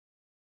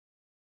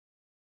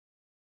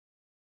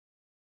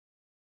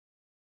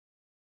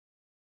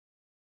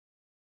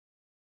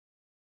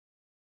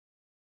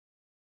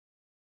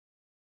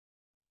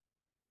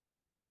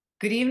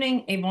Good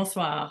evening et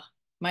bonsoir.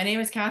 My name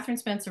is Catherine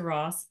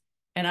Spencer-Ross,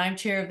 and I'm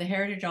chair of the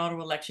Heritage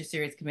Ottawa Lecture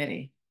Series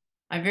Committee.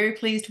 I'm very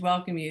pleased to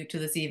welcome you to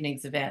this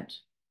evening's event.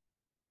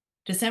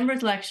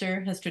 December's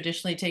lecture has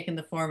traditionally taken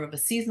the form of a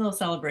seasonal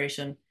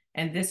celebration,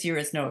 and this year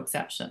is no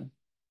exception.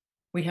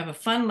 We have a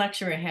fun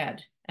lecture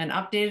ahead, an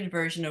updated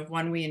version of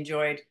one we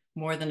enjoyed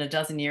more than a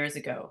dozen years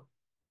ago.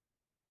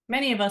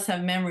 Many of us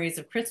have memories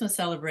of Christmas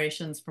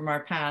celebrations from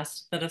our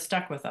past that have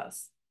stuck with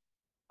us.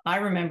 I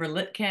remember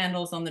lit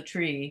candles on the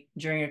tree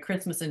during a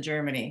Christmas in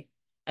Germany,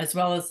 as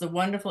well as the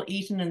wonderful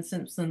Eaton and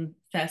Simpson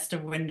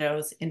festive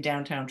windows in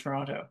downtown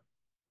Toronto.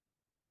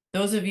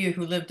 Those of you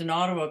who lived in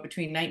Ottawa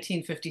between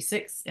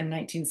 1956 and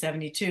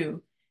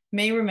 1972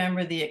 may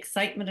remember the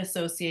excitement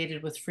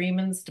associated with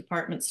Freiman's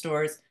department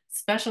store's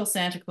special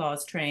Santa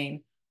Claus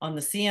train on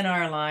the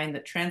CNR line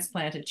that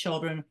transplanted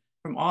children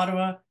from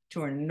Ottawa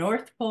to a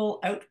North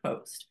Pole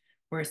outpost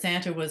where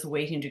Santa was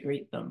waiting to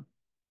greet them.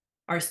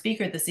 Our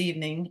speaker this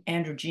evening,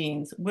 Andrew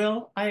Jeans,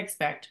 will, I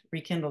expect,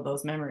 rekindle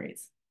those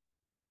memories.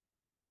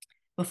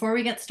 Before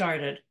we get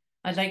started,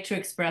 I'd like to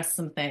express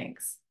some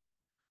thanks.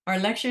 Our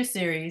lecture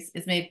series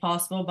is made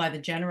possible by the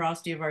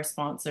generosity of our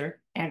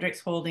sponsor,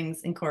 Andrex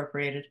Holdings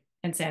Incorporated,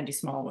 and Sandy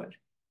Smallwood.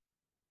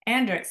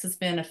 Andrex has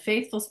been a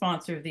faithful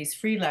sponsor of these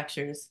free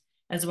lectures,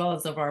 as well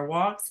as of our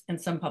walks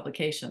and some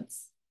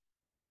publications.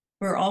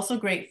 We're also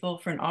grateful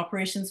for an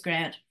operations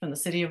grant from the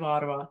City of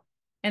Ottawa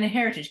and a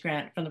heritage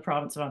grant from the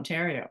Province of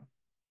Ontario.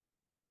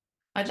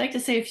 I'd like to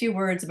say a few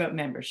words about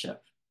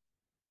membership.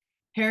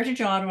 Heritage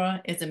Ottawa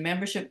is a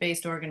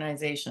membership-based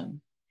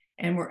organization,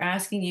 and we're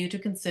asking you to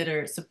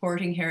consider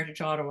supporting Heritage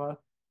Ottawa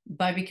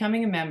by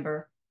becoming a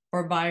member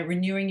or by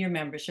renewing your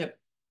membership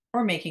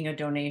or making a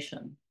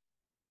donation.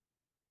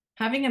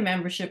 Having a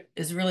membership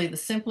is really the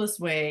simplest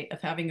way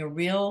of having a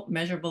real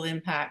measurable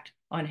impact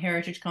on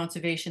heritage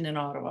conservation in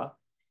Ottawa,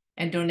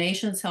 and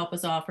donations help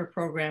us offer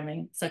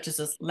programming such as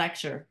this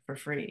lecture for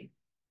free.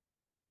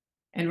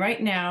 And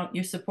right now,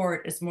 your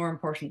support is more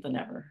important than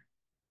ever.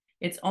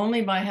 It's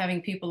only by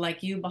having people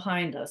like you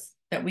behind us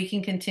that we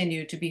can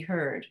continue to be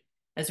heard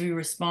as we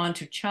respond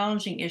to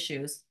challenging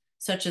issues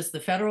such as the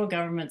federal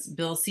government's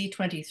Bill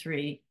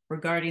C-23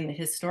 regarding the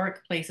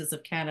Historic Places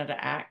of Canada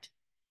Act,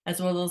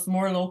 as well as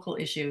more local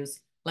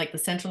issues like the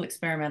Central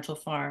Experimental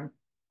Farm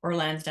or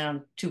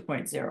Lansdowne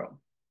 2.0.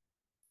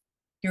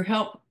 Your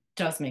help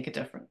does make a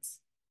difference.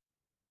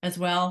 As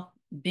well,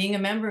 being a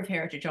member of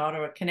Heritage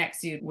Ottawa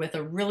connects you with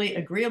a really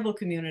agreeable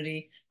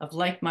community of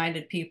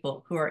like-minded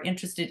people who are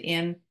interested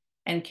in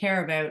and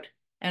care about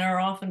and are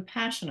often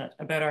passionate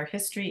about our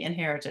history and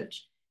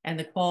heritage and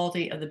the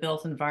quality of the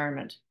built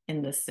environment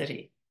in this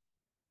city.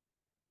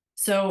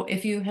 So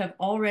if you have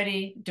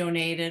already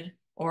donated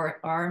or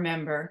are a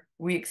member,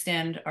 we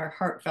extend our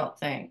heartfelt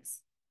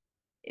thanks.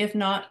 If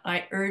not,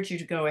 I urge you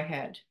to go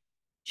ahead.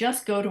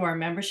 Just go to our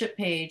membership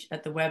page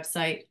at the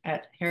website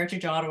at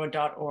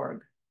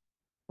heritageottawa.org.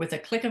 With a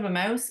click of a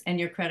mouse and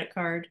your credit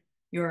card,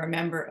 you're a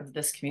member of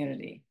this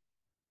community.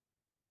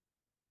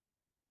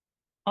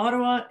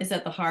 Ottawa is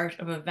at the heart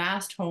of a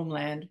vast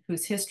homeland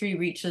whose history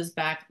reaches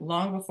back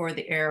long before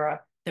the era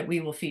that we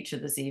will feature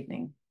this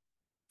evening.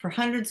 For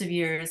hundreds of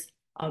years,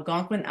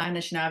 Algonquin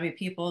Anishinaabe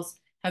peoples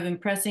have been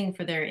pressing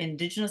for their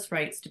Indigenous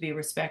rights to be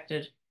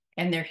respected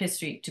and their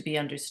history to be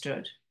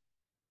understood.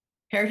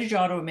 Heritage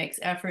Ottawa makes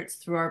efforts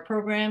through our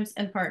programs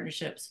and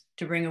partnerships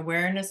to bring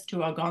awareness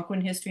to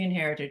Algonquin history and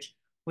heritage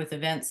with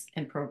events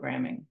and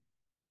programming.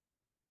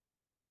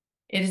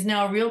 It is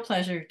now a real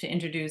pleasure to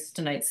introduce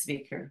tonight's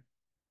speaker.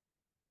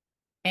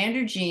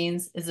 Andrew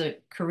Jeans is a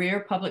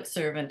career public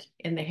servant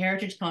in the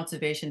heritage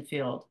conservation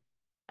field,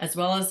 as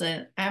well as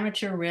an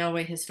amateur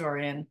railway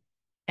historian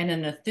and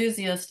an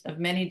enthusiast of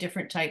many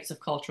different types of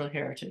cultural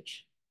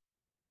heritage.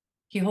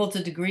 He holds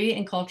a degree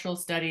in cultural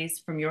studies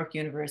from York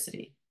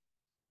University.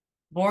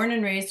 Born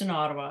and raised in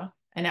Ottawa,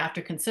 and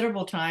after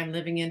considerable time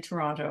living in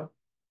Toronto,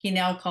 he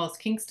now calls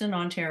Kingston,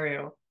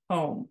 Ontario,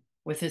 home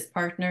with his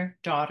partner,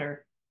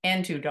 daughter,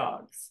 and 2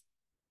 dogs.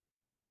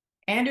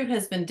 Andrew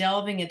has been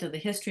delving into the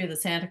history of the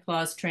Santa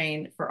Claus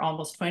train for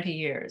almost 20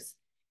 years,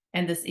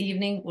 and this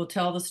evening will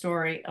tell the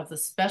story of the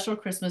special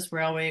Christmas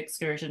railway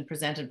excursion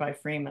presented by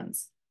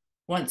Freiman's,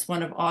 once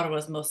one of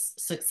Ottawa's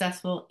most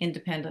successful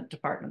independent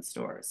department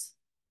stores.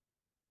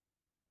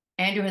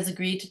 Andrew has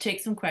agreed to take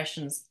some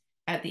questions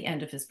at the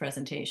end of his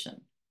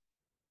presentation.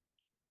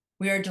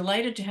 We are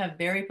delighted to have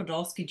Barry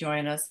Podolsky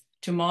join us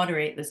to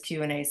moderate this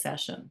Q&A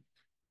session.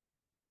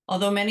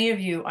 Although many of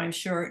you, I'm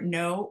sure,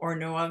 know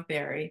of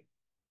Barry,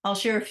 I'll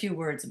share a few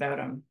words about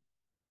him.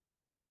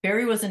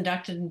 Barry was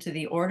inducted into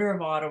the Order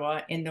of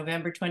Ottawa in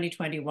November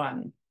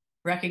 2021,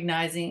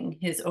 recognizing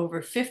his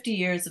over 50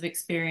 years of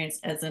experience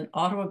as an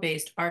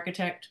Ottawa-based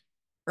architect,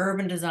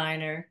 urban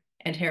designer,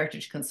 and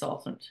heritage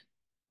consultant.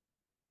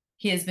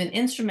 He has been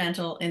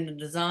instrumental in the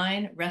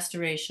design,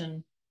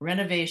 restoration,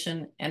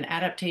 renovation, and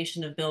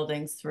adaptation of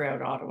buildings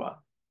throughout Ottawa.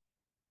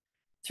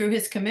 Through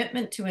his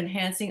commitment to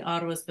enhancing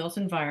Ottawa's built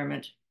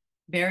environment,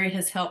 Barry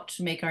has helped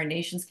to make our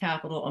nation's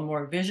capital a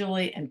more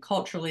visually and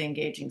culturally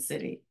engaging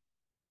city.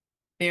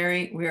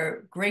 Barry, we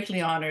are greatly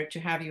honored to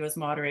have you as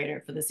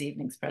moderator for this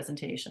evening's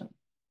presentation.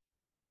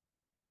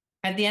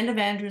 At the end of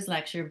Andrew's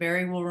lecture,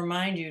 Barry will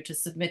remind you to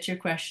submit your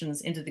questions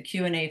into the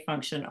Q&A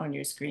function on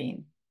your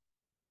screen.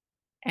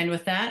 And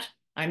with that,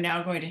 I'm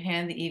now going to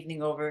hand the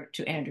evening over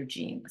to Andrew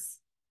Jeames.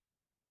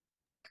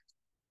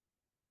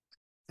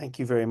 Thank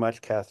you very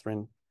much,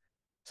 Catherine.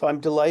 So I'm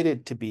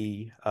delighted to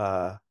be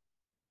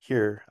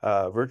here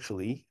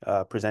virtually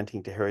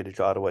presenting to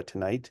Heritage Ottawa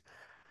tonight.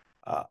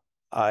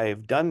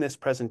 I've done this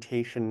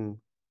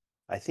presentation,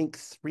 I think,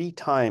 3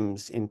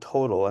 times in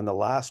total, and the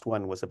last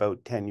one was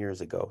about 10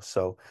 years ago.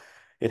 So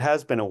it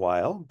has been a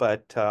while,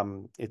 but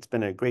it's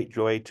been a great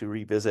joy to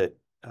revisit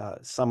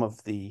some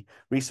of the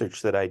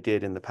research that I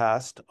did in the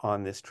past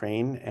on this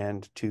train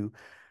and to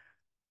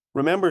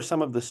remember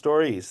some of the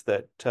stories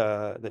that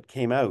that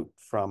came out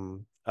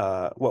from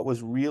what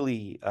was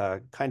really a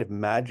kind of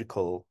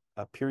magical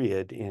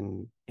period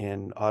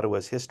in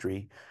Ottawa's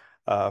history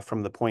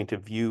from the point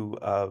of view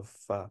of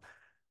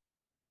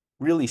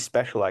really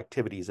special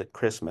activities at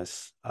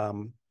Christmas.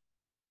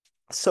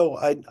 So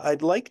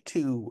I'd like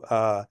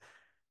to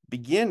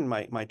begin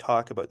my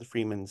talk about the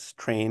Freiman's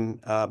train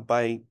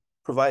by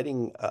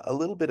providing a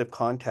little bit of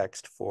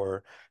context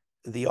for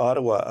the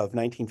Ottawa of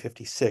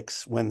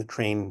 1956 when the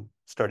train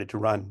started to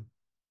run.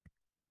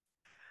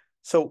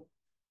 So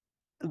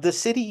the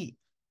city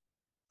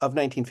of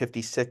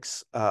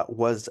 1956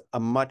 was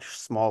a much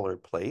smaller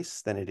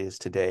place than it is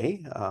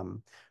today,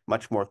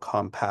 much more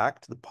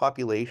compact. The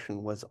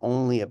population was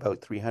only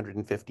about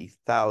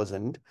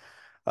 350,000.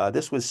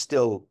 This was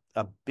still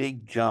a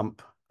big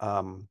jump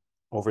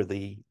over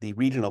the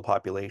regional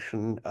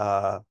population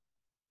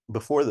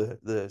before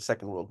the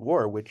Second World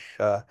War, which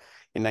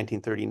in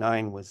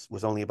 1939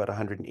 was only about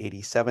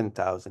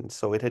 187,000.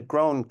 So it had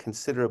grown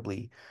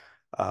considerably,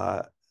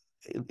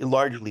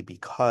 largely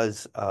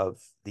because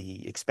of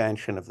the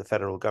expansion of the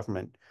federal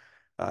government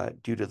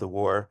due to the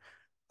war.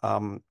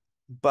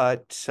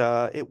 But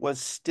it was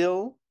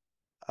still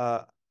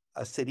a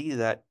city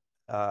that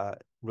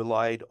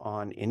relied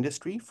on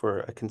industry for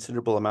a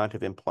considerable amount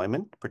of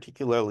employment,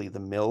 particularly the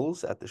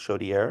mills at the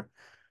Chaudière.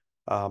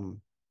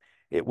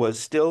 It was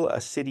still a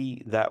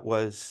city that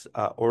was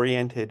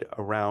oriented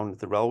around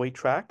the railway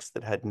tracks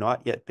that had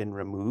not yet been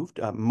removed.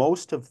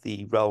 Most of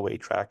the railway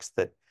tracks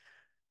that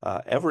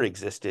ever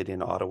existed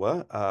in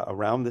Ottawa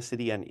around the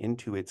city and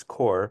into its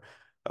core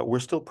were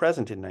still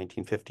present in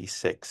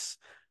 1956.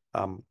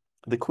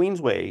 The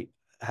Queensway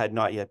had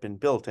not yet been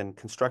built, and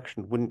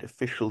construction wouldn't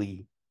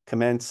officially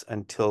commence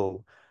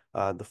until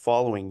the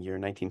following year,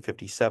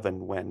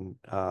 1957, when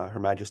Her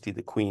Majesty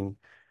the Queen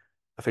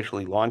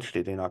officially launched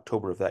it in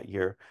October of that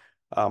year.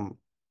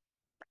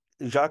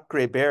 Jacques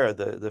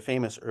Grébert, the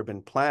famous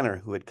urban planner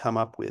who had come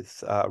up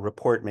with a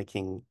report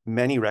making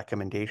many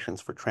recommendations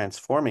for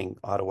transforming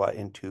Ottawa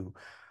into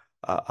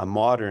a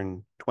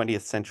modern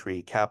 20th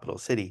century capital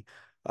city,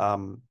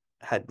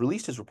 had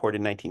released his report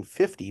in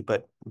 1950,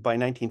 but by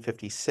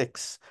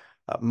 1956,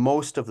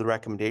 most of the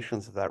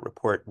recommendations of that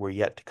report were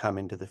yet to come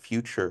into the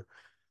future.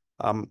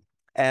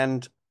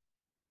 And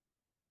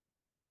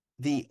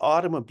the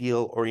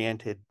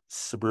automobile-oriented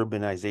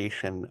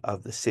suburbanization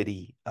of the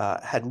city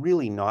had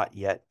really not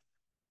yet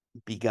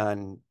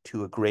begun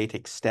to a great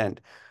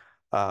extent.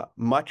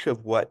 Much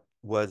of what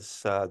was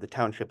the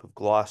township of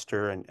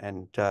Gloucester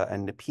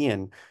and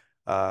Nepean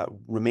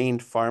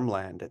remained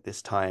farmland at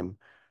this time.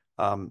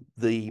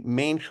 The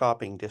main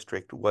shopping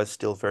district was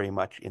still very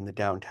much in the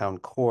downtown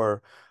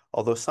core,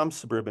 although some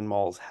suburban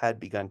malls had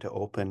begun to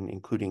open,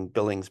 including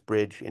Billings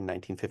Bridge in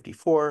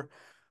 1954,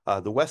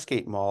 the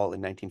Westgate Mall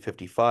in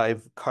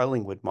 1955,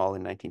 Carlingwood Mall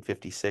in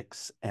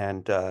 1956,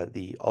 and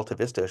the Alta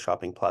Vista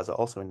Shopping Plaza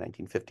also in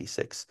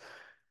 1956.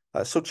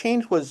 So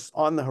change was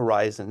on the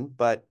horizon,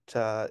 but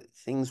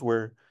things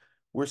were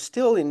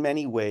still in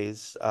many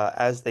ways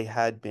as they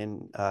had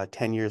been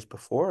 10 years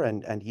before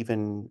and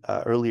even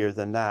earlier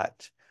than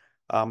that.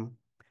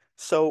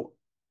 So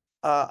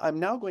I'm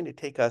now going to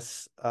take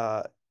us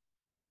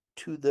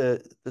to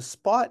the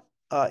spot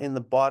in the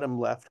bottom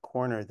left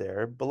corner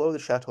there, below the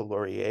Chateau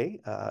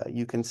Laurier.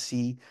 You can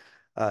see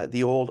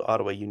the old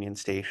Ottawa Union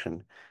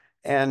Station.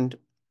 And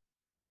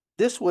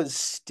this was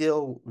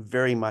still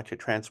very much a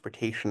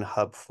transportation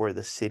hub for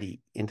the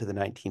city into the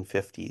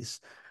 1950s.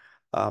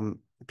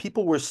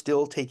 People were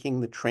still taking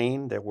the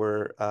train. There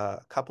were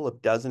a couple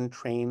of dozen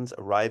trains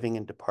arriving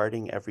and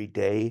departing every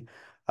day,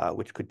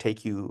 which could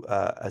take you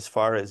as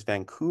far as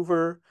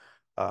Vancouver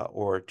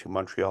or to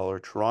Montreal or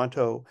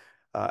Toronto,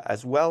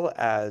 as well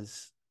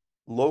as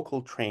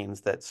local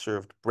trains that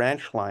served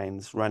branch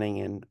lines running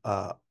in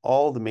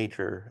all the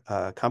major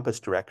compass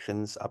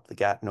directions up the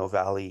Gatineau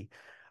Valley,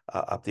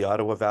 up the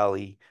Ottawa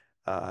Valley,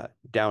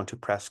 down to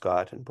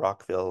Prescott and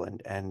Brockville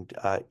and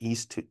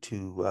east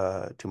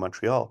to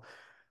Montreal.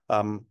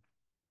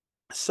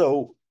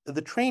 So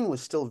the train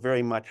was still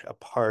very much a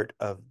part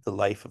of the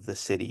life of the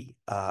city,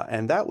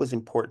 and that was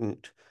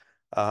important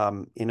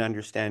in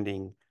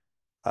understanding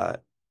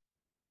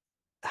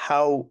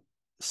how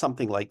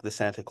something like the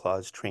Santa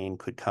Claus train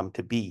could come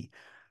to be.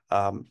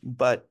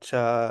 But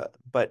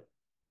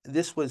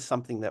this was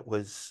something that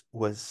was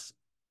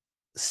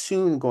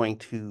soon going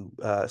to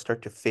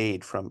start to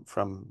fade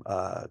from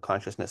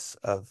consciousness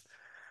of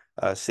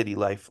city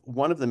life.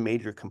 One of the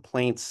major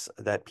complaints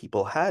that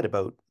people had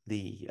about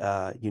the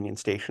Union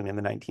Station in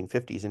the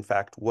 1950s, in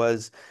fact,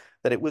 was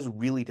that it was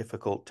really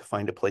difficult to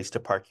find a place to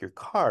park your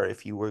car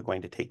if you were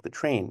going to take the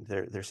train.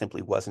 There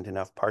simply wasn't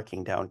enough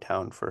parking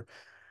downtown for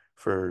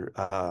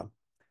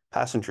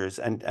passengers,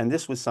 and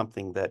this was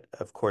something that,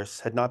 of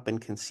course, had not been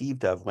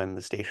conceived of when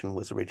the station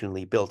was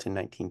originally built in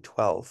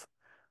 1912.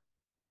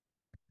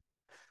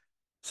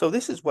 So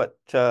this is what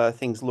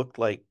things looked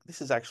like.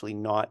 This is actually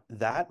not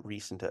that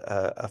recent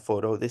a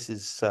photo. This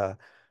is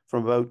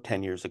from about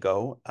 10 years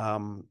ago.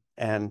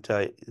 And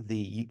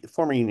the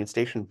former Union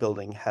Station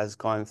building has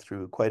gone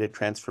through quite a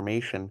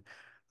transformation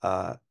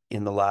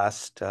in the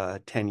last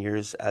 10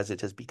 years as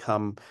it has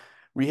become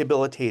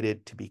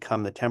rehabilitated to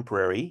become the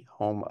temporary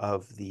home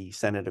of the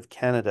Senate of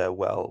Canada,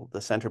 while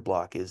the center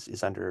block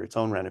is under its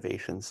own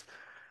renovations.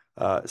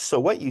 So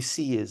what you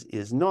see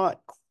is not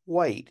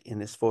quite in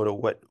this photo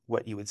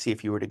what you would see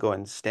if you were to go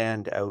and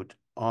stand out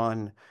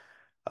on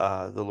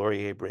the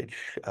Laurier Bridge,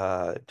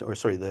 or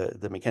sorry,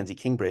 the Mackenzie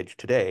King Bridge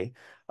today.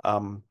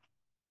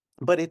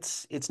 But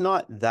it's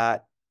not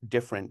that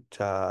different,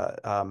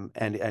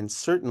 and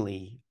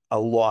certainly a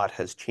lot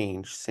has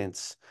changed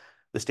since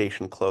the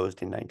station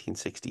closed in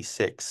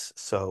 1966.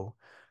 So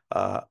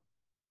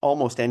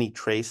almost any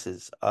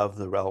traces of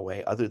the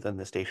railway, other than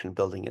the station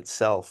building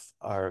itself,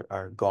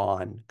 are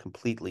gone,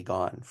 completely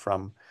gone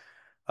from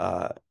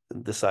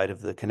the side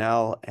of the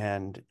canal,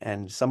 and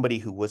somebody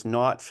who was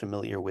not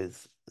familiar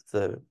with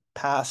the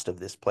past of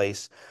this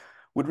place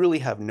would really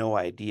have no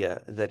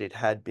idea that it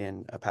had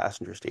been a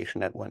passenger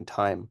station at one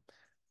time.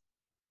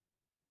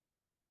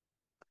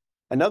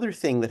 Another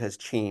thing that has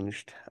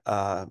changed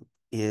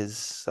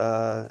is,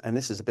 and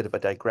this is a bit of a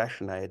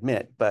digression, I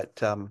admit,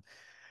 but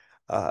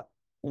uh,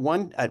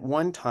 at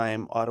one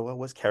time, Ottawa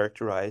was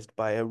characterized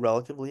by a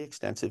relatively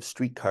extensive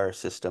streetcar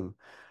system.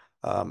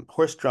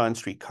 Horse-drawn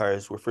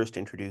streetcars were first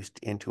introduced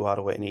into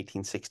Ottawa in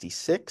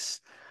 1866,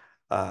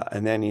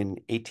 and then in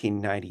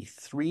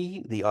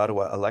 1893, the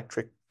Ottawa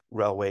Electric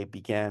Railway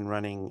began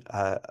running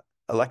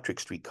electric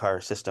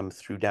streetcar system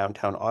through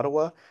downtown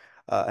Ottawa,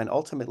 and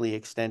ultimately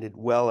extended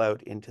well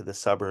out into the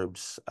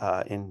suburbs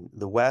in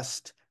the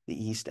west,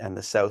 the east, and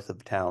the south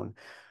of town,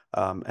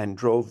 and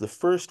drove the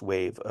first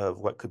wave of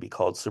what could be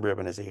called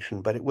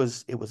suburbanization. But it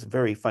was a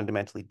very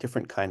fundamentally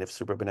different kind of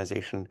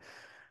suburbanization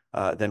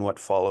than what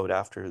followed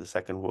after the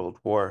Second World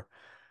War.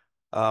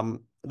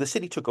 The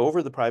city took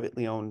over the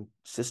privately owned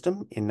system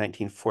in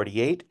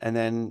 1948 and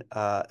then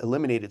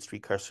eliminated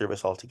streetcar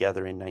service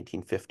altogether in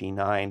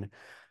 1959.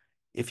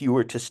 If you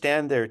were to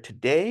stand there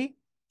today,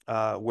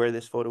 where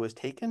this photo is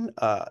taken,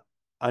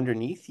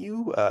 underneath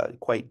you,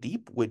 quite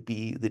deep, would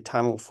be the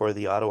tunnel for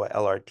the Ottawa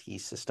LRT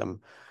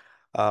system.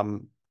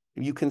 Um,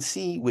 you can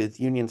see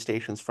with Union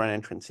Station's front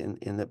entrance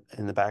in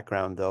the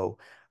background, though,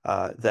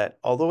 that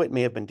although it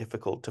may have been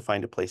difficult to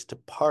find a place to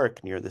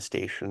park near the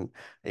station,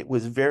 it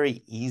was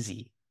very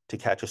easy to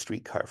catch a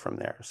streetcar from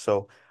there.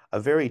 So a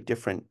very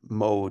different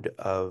mode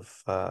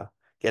of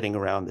getting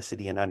around the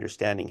city and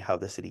understanding how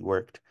the city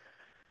worked.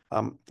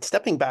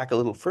 Stepping back a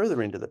little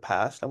further into the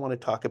past, I want to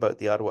talk about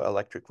the Ottawa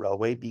Electric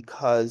Railway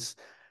because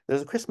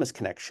there's a Christmas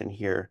connection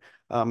here.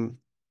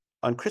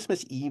 On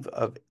Christmas Eve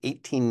of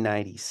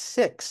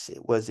 1896,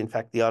 it was in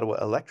fact the Ottawa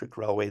Electric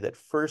Railway that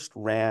first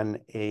ran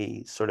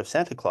a sort of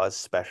Santa Claus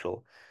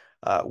special,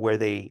 where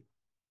they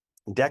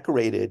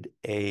decorated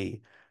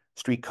a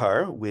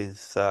streetcar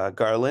with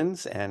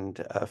garlands and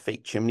a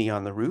fake chimney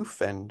on the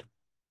roof and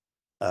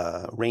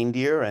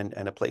reindeer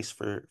and a place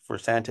for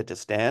Santa to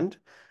stand,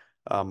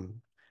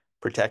 um,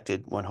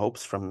 protected, one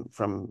hopes,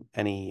 from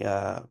any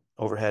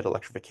overhead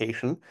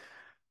electrification.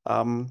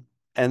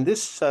 And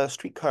this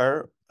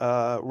streetcar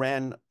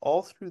ran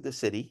all through the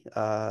city,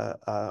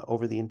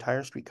 over the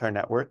entire streetcar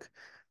network.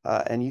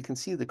 And you can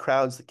see the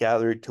crowds that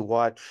gathered to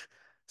watch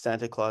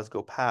Santa Claus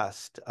go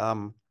past.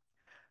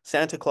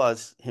 Santa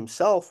Claus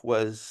himself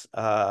was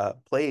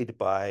played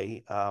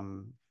by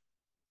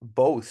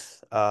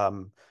both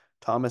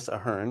Thomas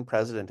Ahern,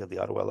 president of the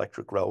Ottawa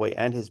Electric Railway,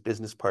 and his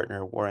business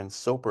partner, Warren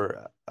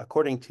Soper.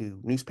 According to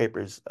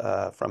newspapers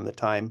from the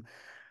time,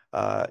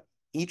 uh,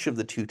 each of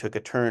the two took a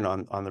turn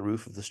on the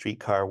roof of the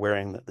streetcar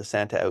wearing the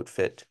Santa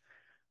outfit.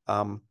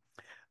 Um,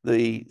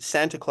 the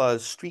Santa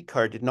Claus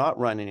streetcar did not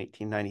run in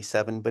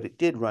 1897, but it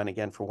did run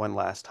again for one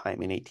last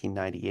time in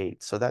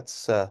 1898. So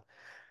that's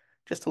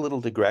just a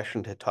little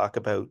digression to talk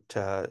about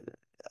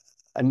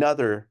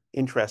another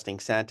interesting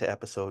Santa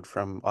episode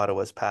from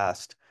Ottawa's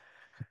past.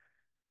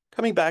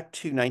 Coming back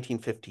to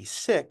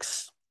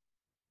 1956,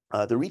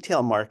 the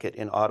retail market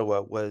in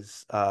Ottawa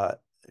was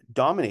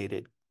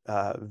dominated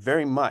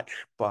very much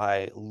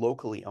by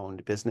locally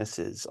owned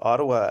businesses.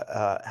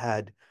 Ottawa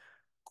had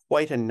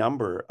quite a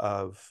number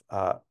of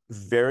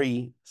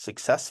very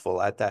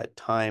successful at that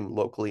time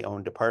locally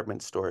owned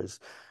department stores.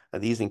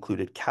 These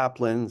included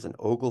Kaplan's and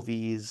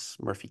Ogilvy's,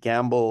 Murphy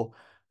Gamble,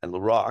 and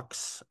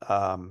Laroque's.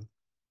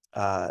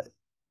 Uh,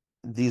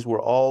 these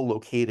were all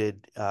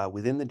located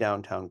within the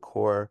downtown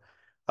core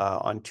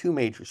on two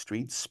major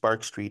streets,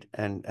 Spark Street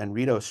and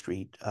Rideau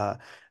Street.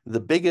 The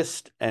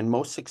biggest and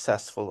most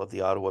successful of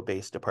the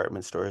Ottawa-based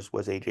department stores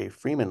was A.J.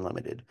 Freiman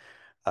Limited,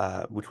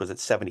 which was at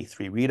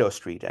 73 Rideau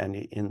Street.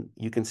 And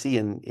you can see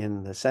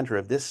in the center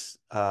of this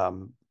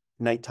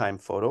nighttime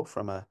photo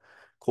from a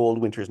cold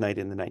winter's night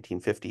in the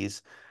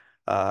 1950s,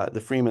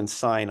 the Freiman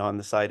sign on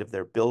the side of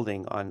their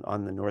building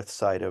on the north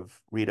side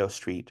of Rideau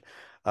Street.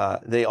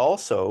 They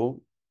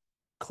also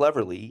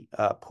cleverly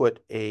put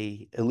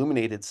a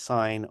illuminated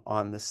sign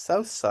on the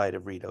south side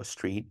of Rideau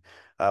Street,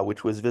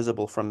 which was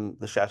visible from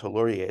the Chateau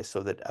Laurier,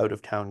 so that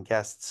out-of-town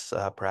guests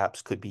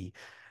perhaps could be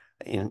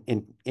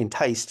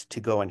enticed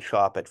to go and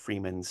shop at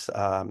Freiman's.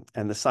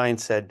 And the sign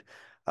said,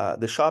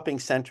 the shopping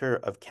center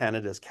of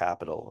Canada's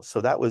capital.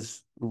 So that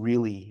was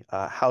really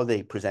how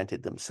they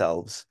presented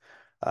themselves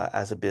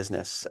as a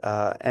business.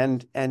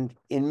 And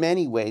in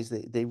many ways,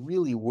 they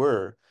really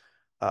were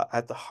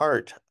at the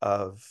heart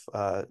of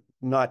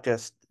not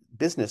just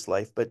business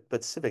life,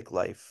 but civic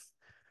life.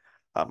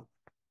 Um,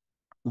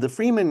 the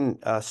Freiman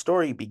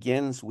story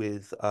begins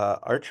with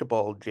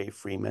Archibald J.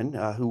 Freiman,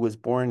 who was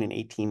born in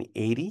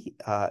 1880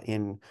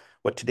 in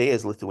what today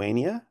is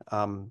Lithuania.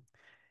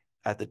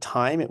 At the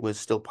time, it was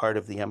still part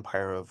of the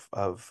Empire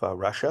of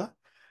Russia.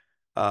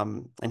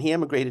 And he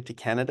emigrated to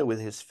Canada with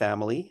his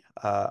family,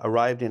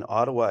 arrived in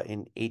Ottawa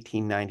in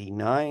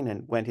 1899,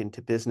 and went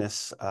into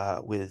business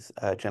with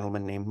a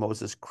gentleman named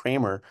Moses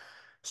Kramer,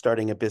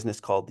 starting a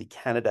business called the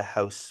Canada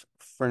House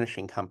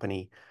Furnishing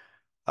Company.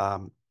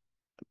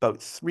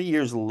 About 3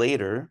 years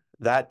later,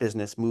 that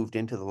business moved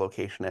into the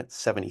location at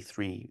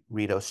 73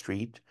 Rideau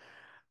Street.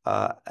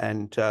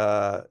 And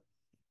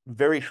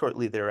very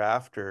shortly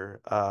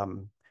thereafter,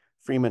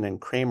 Freiman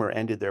and Kramer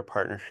ended their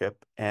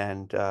partnership,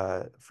 and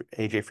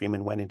A.J.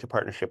 Freiman went into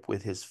partnership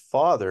with his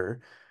father.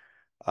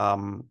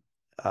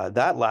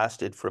 That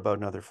lasted for about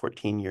another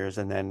 14 years,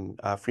 and then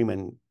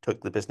Freiman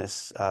took the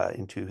business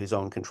into his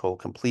own control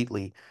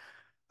completely.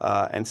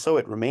 And so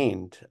it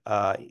remained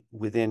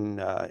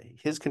within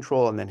his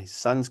control and then his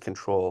son's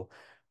control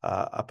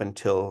up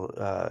until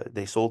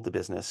they sold the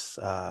business.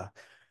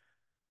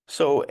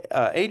 So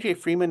A.J.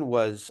 Freiman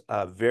was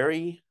a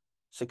very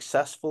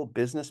successful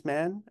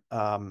businessman,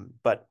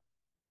 but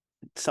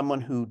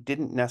someone who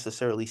didn't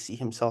necessarily see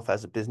himself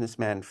as a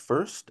businessman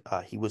first.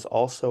 He was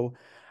also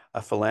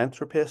a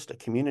philanthropist, a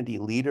community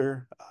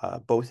leader,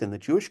 both in the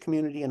Jewish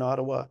community in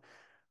Ottawa,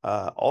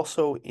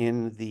 also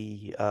in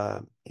the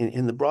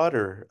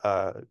broader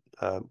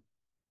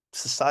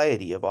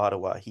society of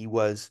Ottawa. He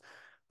was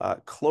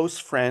close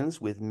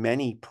friends with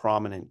many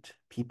prominent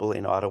people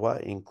in Ottawa,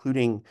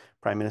 including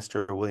Prime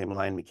Minister William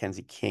Lyon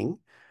Mackenzie King.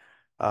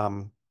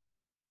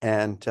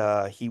 And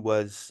he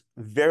was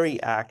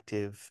very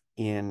active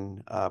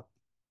in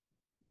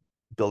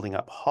building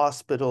up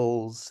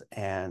hospitals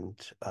and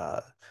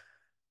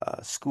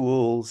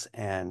schools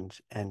and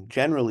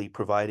generally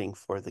providing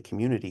for the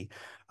community.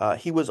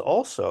 He was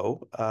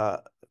also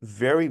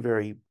very,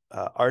 very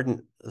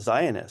ardent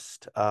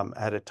Zionist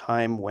at a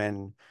time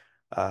when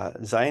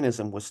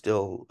Zionism was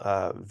still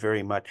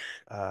very much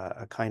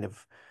a kind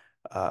of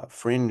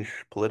fringe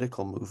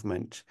political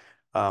movement.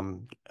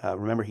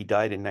 Remember, he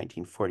died in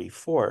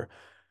 1944.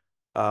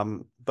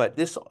 But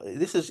this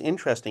is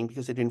interesting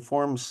because it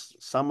informs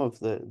some of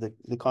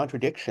the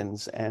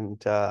contradictions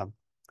and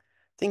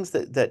things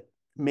that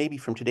maybe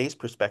from today's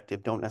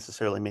perspective don't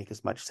necessarily make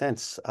as much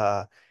sense.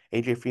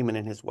 A.J. Freiman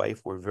and his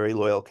wife were very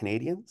loyal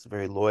Canadians,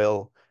 very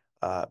loyal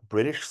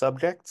British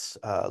subjects.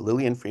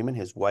 Lillian Freiman,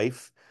 his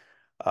wife,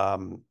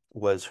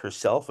 was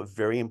herself a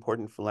very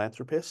important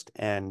philanthropist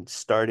and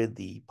started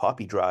the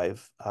Poppy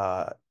Drive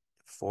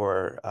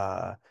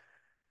for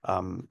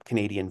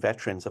Canadian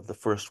veterans of the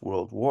First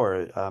World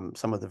War.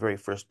 Some of the very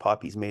first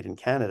poppies made in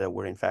Canada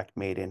were in fact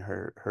made in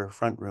her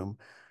front room.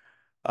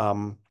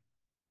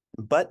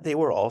 But they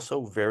were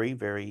also very,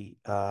 very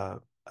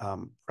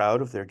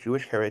proud of their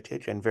Jewish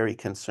heritage and very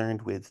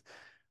concerned with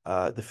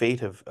the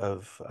fate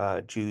of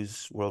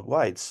Jews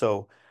worldwide.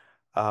 So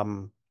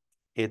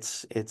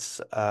it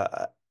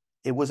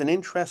was an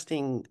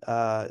interesting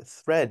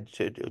thread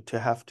to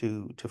have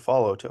to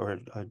follow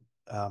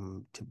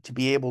to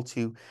be able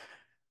to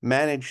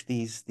manage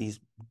these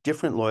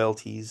different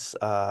loyalties,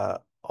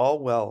 all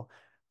while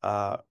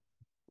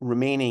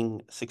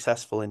remaining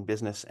successful in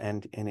business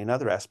and in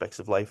other aspects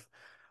of life.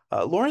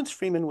 Lawrence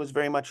Freiman was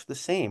very much the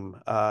same.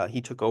 He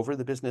took over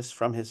the business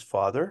from his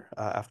father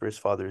after his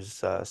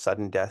father's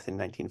sudden death in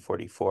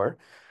 1944.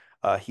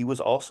 He was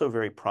also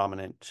very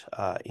prominent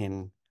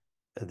in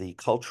the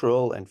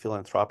cultural and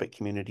philanthropic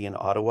community in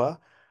Ottawa.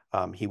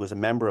 He was a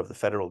member of the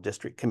Federal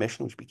District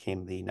Commission, which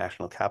became the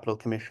National Capital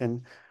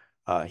Commission.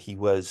 He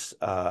was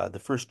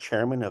the first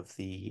chairman of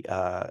the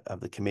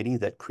committee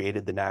that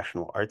created the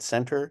National Arts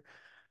Centre.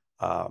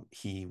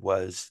 He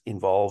was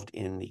involved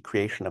in the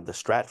creation of the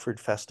Stratford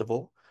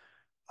Festival,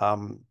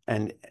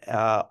 and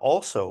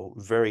also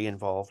very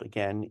involved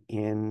again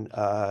in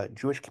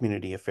Jewish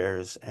community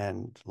affairs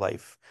and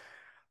life.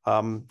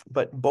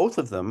 But both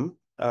of them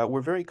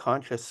were very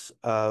conscious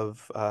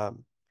of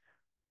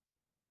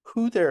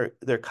who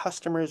their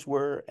customers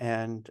were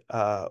and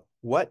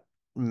what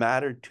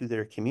mattered to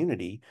their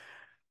community.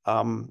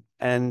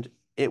 And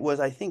it was,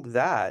 I think,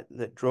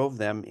 that drove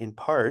them in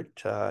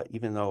part,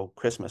 even though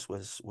Christmas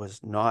was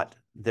not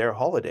their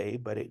holiday,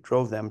 but it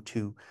drove them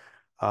to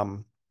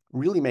um,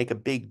 really make a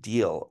big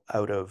deal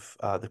out of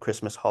the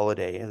Christmas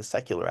holiday and the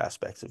secular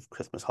aspects of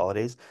Christmas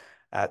holidays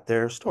at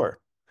their store.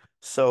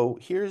 So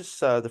here's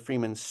the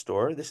Freiman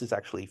store. This is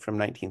actually from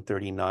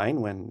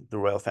 1939 when the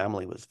royal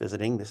family was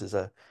visiting. This is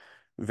a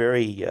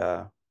very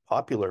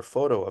popular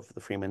photo of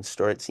the Freiman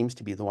store. It seems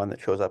to be the one that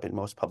shows up in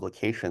most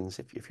publications.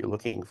 If you're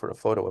looking for a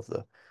photo of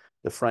the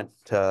front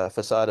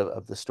facade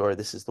of the store,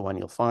 this is the one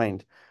you'll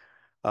find.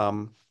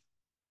 Um,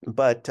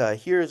 but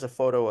here's a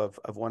photo of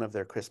one of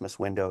their Christmas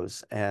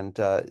windows, and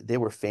they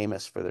were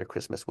famous for their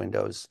Christmas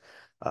windows.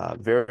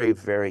 Very,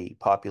 very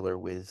popular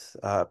with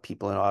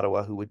people in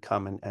Ottawa who would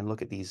come and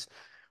look at these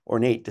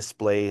ornate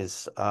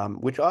displays,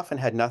 which often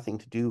had nothing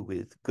to do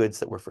with goods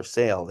that were for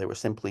sale. They were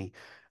simply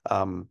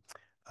um,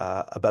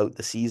 about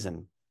the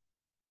season.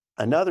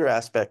 Another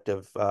aspect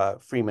of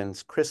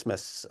Freeman's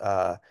Christmas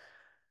uh,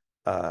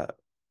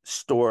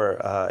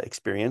 store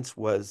experience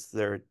was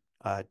their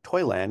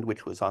Toyland,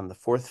 which was on the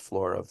fourth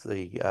floor of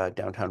the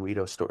downtown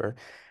Rideau store.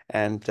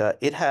 And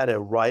it had a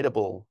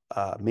rideable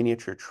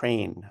miniature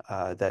train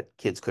that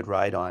kids could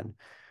ride on.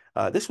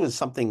 This was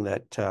something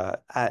that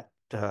at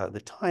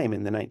the time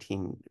in the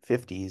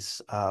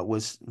 1950s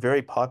was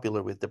very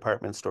popular with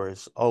department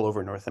stores all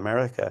over North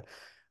America.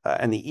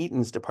 And the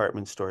Eaton's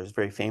department stores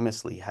very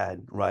famously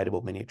had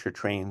rideable miniature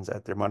trains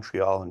at their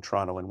Montreal and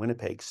Toronto and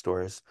Winnipeg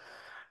stores.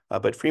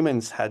 But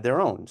Freeman's had their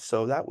own,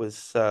 so that was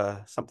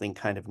something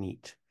kind of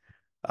neat.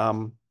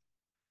 Um,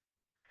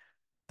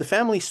 the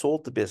family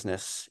sold the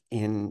business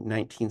in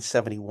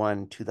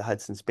 1971 to the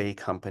Hudson's Bay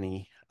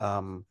Company.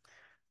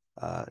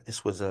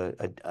 This was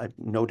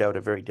no doubt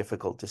a very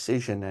difficult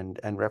decision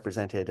and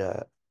represented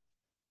a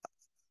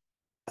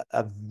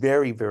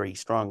very, very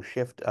strong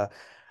shift.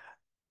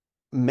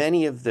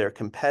 Many of their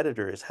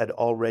competitors had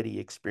already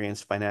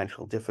experienced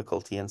financial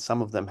difficulty, and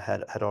some of them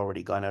had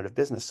already gone out of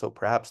business. So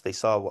perhaps they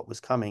saw what was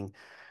coming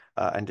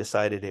and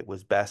decided it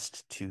was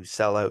best to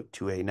sell out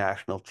to a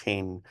national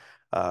chain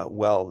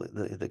while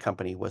the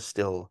company was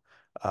still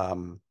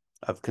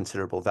of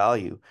considerable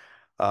value.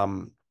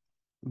 Um,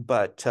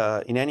 but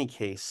in any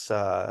case,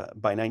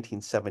 by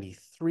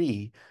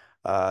 1973,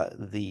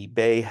 the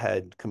Bay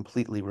had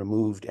completely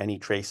removed any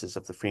traces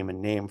of the Freiman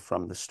name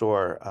from the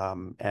store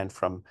and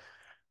from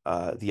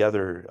the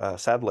other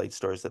satellite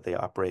stores that they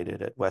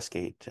operated at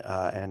Westgate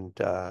and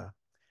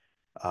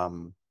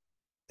um,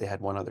 they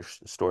had one other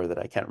store that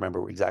I can't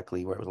remember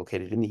exactly where it was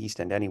located in the East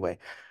End anyway.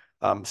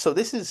 So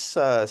this is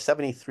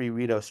 73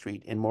 Rideau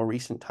Street in more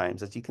recent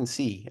times. As you can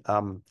see,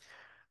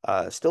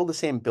 still the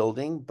same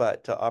building,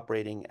 but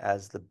operating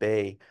as the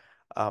Bay.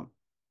 Um,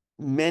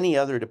 Many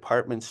other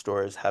department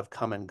stores have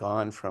come and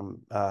gone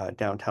from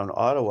downtown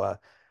Ottawa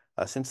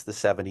since the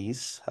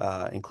 70s,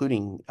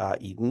 including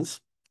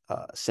Eden's,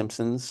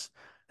 Simpson's,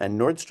 and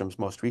Nordstrom's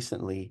most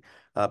recently.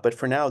 But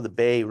for now, the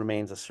Bay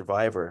remains a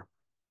survivor.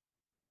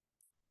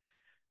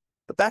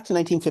 But back to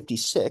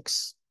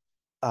 1956,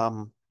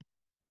 um,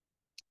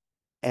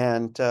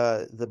 and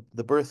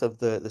the birth of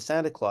the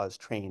Santa Claus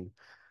train.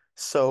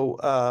 So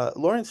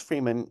Lawrence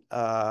Freiman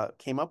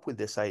came up with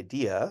this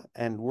idea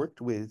and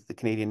worked with the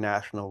Canadian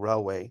National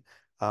Railway.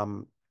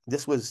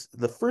 This was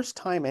the first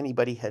time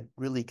anybody had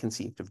really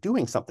conceived of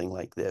doing something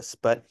like this,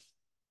 but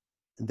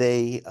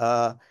they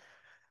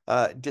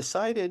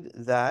decided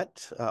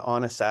that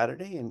on a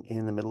Saturday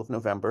in the middle of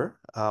November,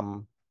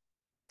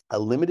 a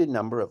limited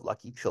number of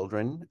lucky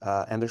children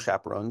and their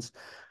chaperones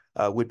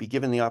would be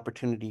given the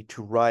opportunity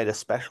to ride a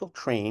special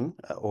train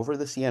over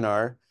the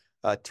CNR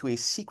to a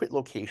secret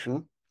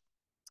location,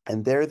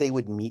 and there they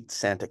would meet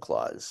Santa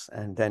Claus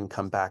and then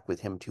come back with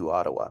him to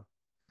Ottawa.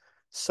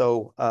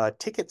 So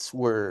tickets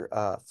were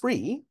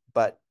free,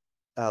 but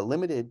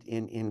limited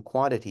in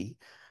quantity.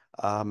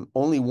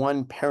 Only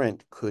one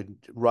parent could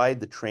ride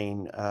the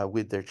train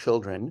with their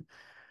children.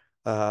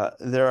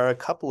 There are a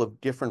couple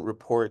of different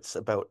reports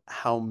about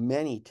how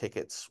many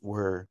tickets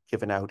were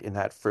given out in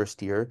that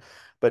first year,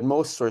 but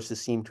most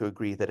sources seem to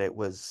agree that it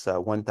was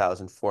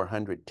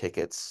 1,400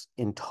 tickets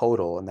in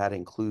total, and that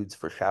includes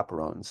for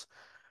chaperones.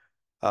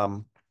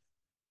 Um,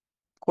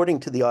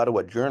 According to the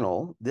Ottawa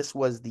Journal, this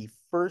was the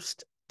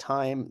first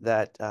time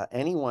that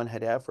anyone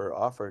had ever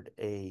offered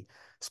a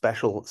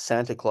special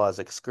Santa Claus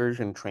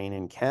excursion train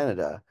in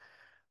Canada.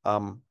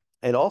 Um,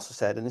 it also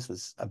said, and this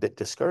was a bit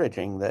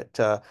discouraging,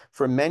 that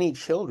for many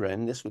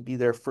children, this would be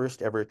their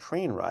first ever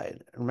train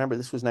ride. Remember,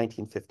 this was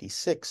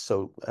 1956,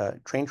 so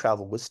train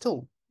travel was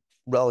still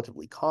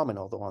relatively common,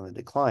 although on the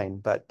decline.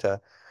 But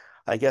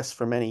I guess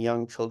for many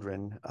young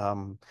children,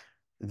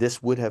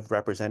 this would have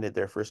represented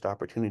their first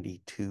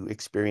opportunity to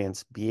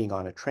experience being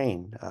on a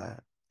train,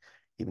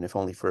 even if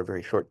only for a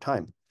very short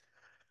time.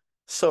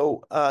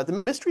 So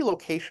the mystery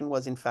location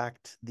was, in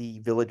fact, the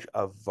village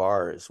of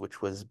Vars,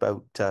 which was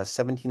about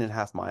 17 and a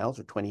half miles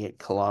or 28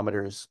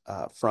 kilometers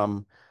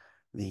from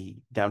the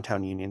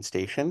downtown Union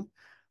Station.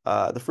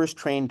 The first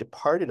train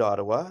departed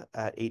Ottawa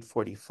at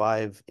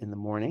 8:45 in the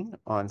morning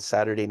on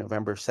Saturday,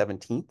 November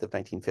 17th of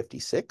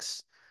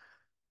 1956.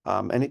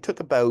 And it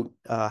took about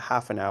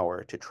half an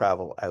hour to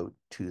travel out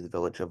to the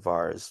village of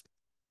Vars.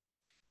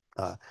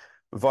 Uh,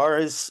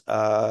 Vars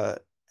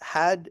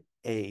had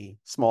a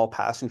small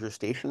passenger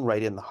station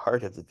right in the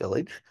heart of the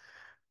village.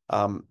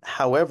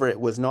 However, it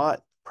was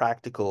not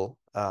practical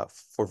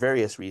for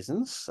various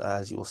reasons,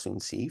 as you will soon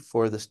see,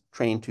 for the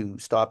train to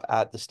stop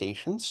at the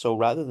station. So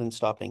rather than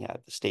stopping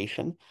at the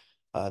station,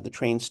 the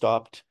train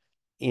stopped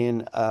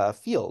in a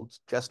field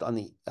just on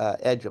the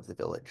edge of the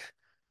village.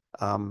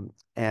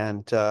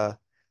 And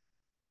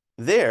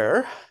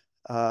there,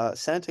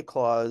 Santa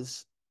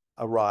Claus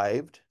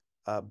arrived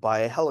by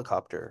a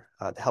helicopter.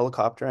 The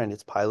helicopter and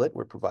its pilot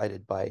were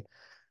provided by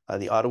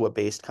the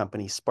Ottawa-based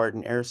company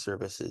Spartan Air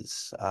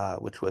Services,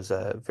 which was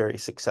a very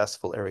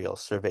successful aerial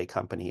survey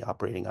company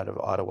operating out of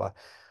Ottawa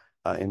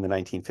in the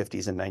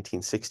 1950s and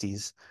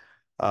 1960s.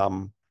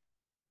 Um,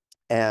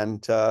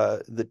 and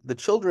the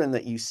children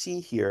that you see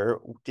here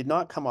did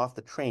not come off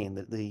the train.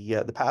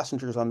 The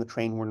passengers on the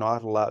train were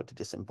not allowed to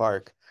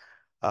disembark.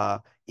 Uh,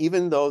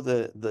 Even though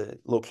the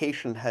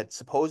location had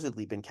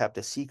supposedly been kept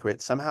a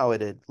secret, somehow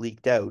it had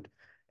leaked out,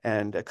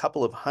 and a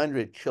couple of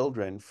hundred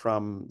children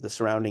from the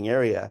surrounding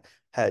area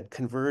had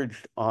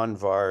converged on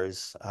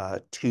Vars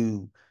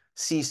to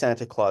see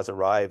Santa Claus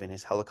arrive in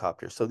his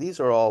helicopter. So these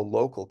are all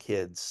local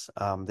kids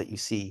that you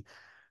see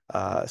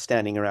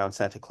standing around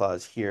Santa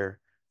Claus here.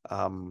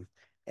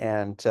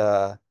 And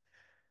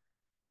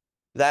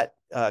that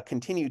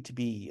continued to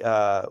be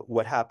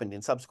what happened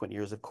in subsequent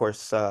years. Of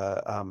course,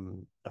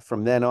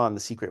 from then on, the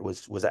secret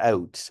was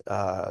out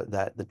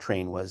that the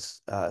train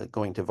was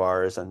going to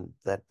Vars and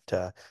that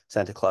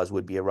Santa Claus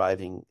would be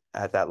arriving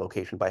at that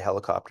location by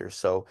helicopter.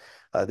 So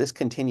this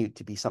continued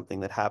to be something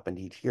that happened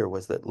each year,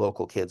 was that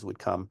local kids would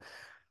come.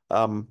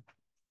 Um,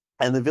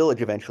 and the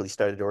village eventually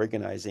started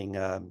organizing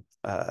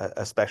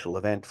a special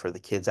event for the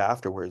kids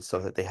afterwards so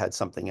that they had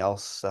something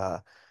else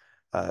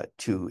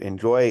to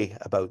enjoy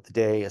about the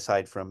day,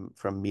 aside from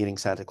meeting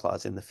Santa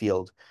Claus in the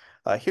field.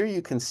 Here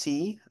you can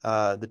see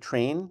the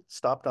train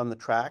stopped on the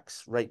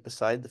tracks right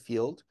beside the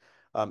field.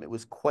 It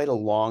was quite a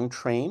long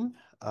train,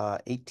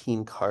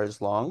 18 cars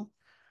long.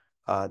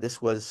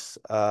 This was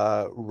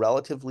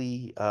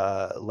relatively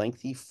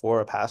lengthy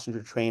for a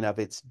passenger train of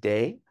its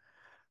day.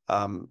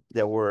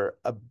 There were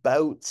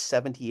about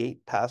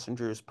 78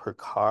 passengers per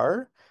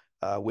car,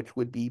 which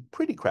would be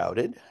pretty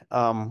crowded.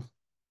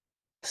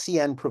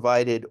 CN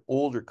provided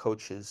older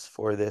coaches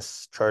for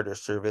this charter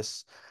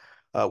service,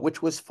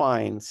 which was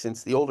fine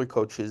since the older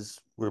coaches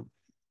were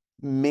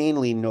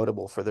mainly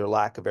notable for their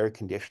lack of air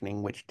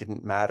conditioning, which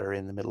didn't matter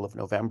in the middle of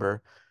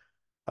November.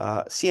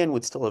 CN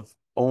would still have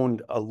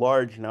owned a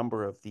large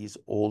number of these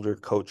older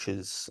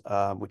coaches,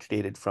 which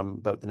dated from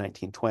about the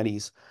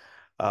 1920s.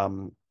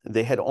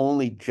 They had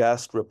only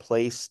just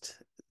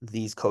replaced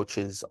these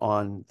coaches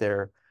on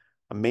their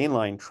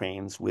mainline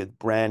trains with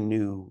brand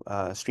new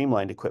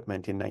streamlined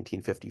equipment in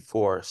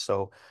 1954.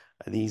 So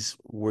these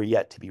were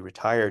yet to be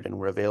retired and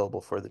were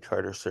available for the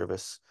charter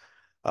service.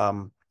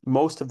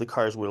 Most of the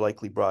cars were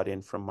likely brought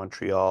in from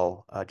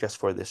Montreal just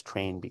for this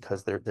train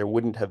because there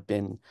wouldn't have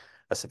been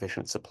a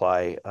sufficient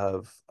supply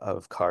of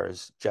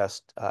cars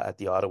just at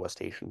the Ottawa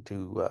station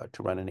to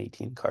run an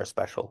 18-car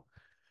special.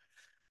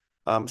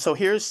 So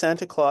here's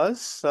Santa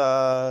Claus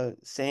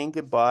saying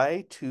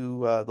goodbye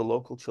to the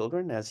local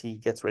children as he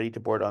gets ready to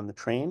board on the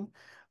train.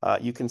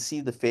 You can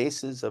see the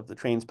faces of the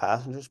train's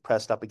passengers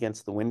pressed up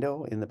against the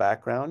window in the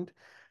background.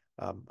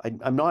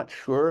 I'm not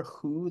sure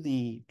who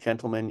the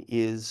gentleman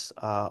is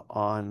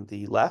on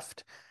the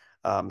left.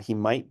 He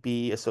might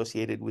be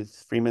associated with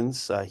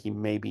Freiman's. He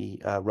may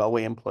be a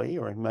railway employee,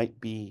 or he might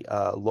be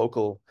a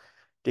local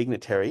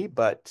dignitary.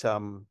 But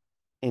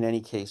in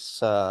any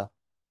case,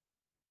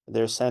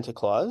 there's Santa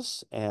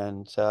Claus,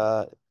 and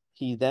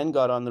he then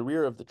got on the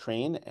rear of the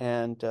train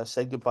and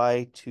said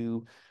goodbye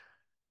to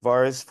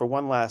Vars for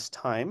one last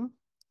time.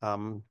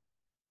 And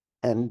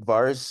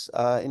Vars,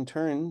 in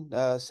turn,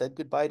 said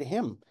goodbye to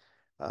him.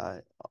 Uh,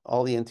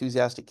 all the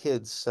enthusiastic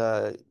kids,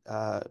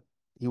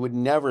 you would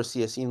never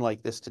see a scene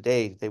like this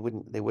today. They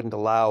wouldn't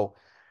allow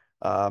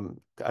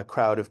a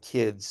crowd of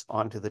kids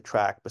onto the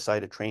track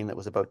beside a train that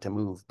was about to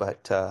move.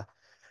 But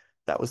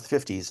that was the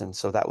 50s, and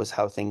so that was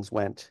how things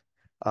went.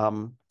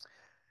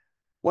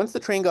 Once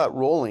the train got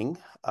rolling,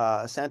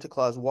 Santa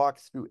Claus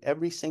walked through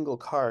every single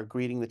car,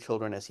 greeting the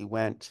children as he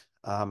went.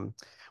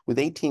 With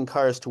 18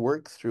 cars to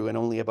work through and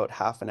only about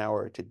half an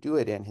hour to do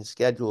it in, his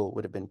schedule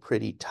would have been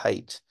pretty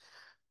tight.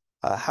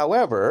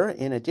 However,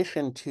 in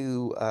addition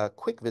to a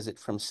quick visit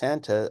from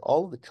Santa,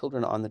 all of the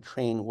children on the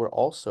train were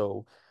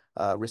also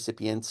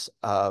recipients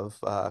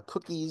of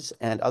cookies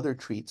and other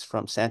treats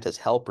from Santa's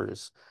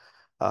helpers,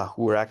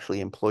 who were actually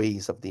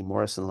employees of the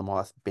Morrison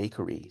Lamoth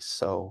Bakery.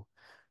 So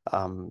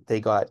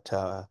they got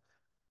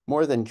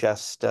more than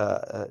just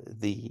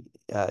the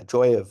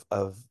joy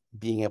of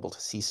being able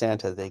to see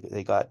Santa,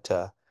 they got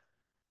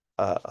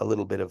a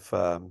little bit of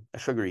a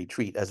sugary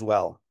treat as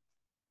well.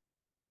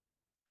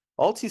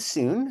 All too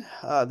soon,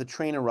 the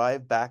train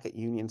arrived back at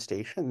Union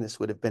Station. This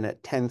would have been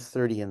at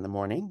 10:30 in the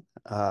morning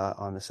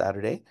on the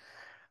Saturday,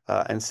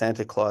 and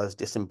Santa Claus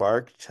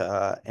disembarked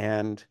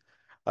and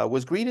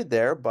was greeted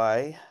there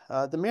by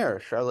the mayor,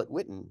 Charlotte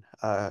Whitten,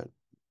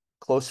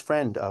 close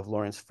friend of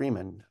Lawrence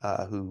Freiman,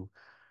 who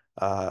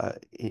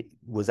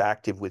was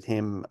active with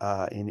him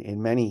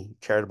in many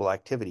charitable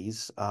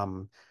activities.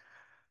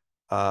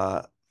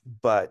 Uh,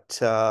 but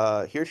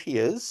here she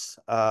is,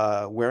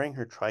 wearing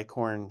her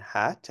tricorn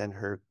hat and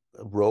her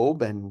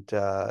robe and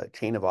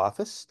chain of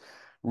office,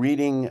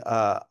 reading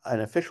an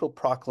official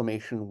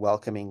proclamation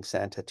welcoming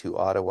Santa to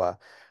Ottawa.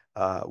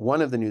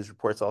 One of the news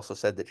reports also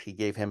said that she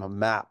gave him a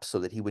map so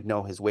that he would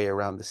know his way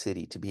around the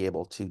city to be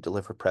able to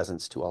deliver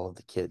presents to all of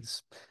the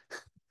kids.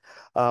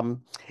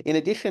 In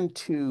addition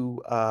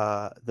to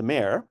the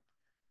mayor,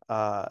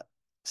 uh,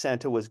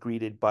 Santa was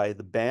greeted by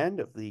the band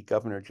of the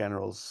Governor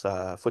General's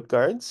Foot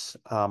Guards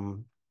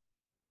and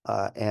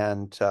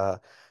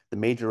the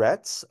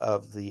majorettes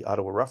of the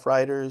Ottawa Rough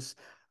Riders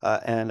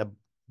and a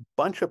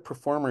bunch of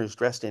performers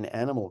dressed in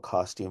animal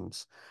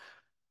costumes,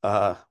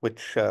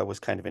 which was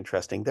kind of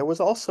interesting. There was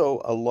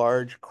also a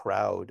large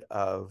crowd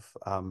of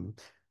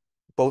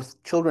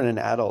both children and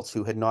adults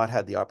who had not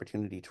had the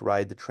opportunity to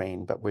ride the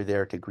train but were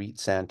there to greet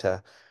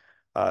Santa.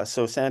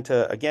 So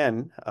Santa,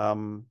 again,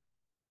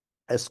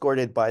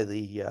 escorted by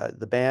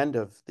the band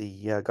of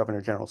the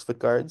Governor General's Foot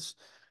Guards,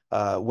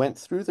 went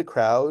through the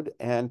crowd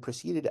and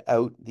proceeded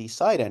out the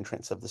side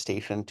entrance of the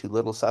station to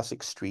Little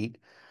Sussex Street,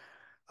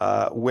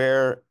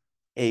 where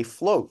a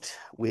float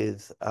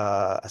with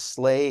a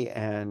sleigh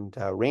and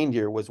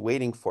reindeer was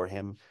waiting for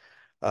him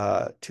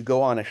to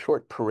go on a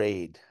short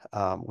parade,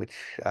 which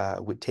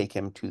would take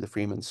him to the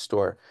Freiman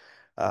store.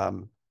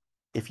 Um,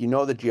 if you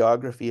know the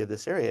geography of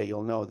this area,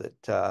 you'll know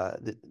that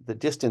the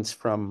distance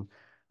from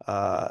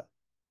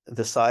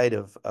the side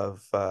of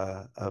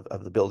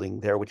the building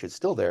there, which is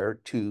still there,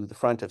 to the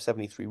front of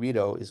 73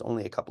 Rideau is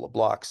only a couple of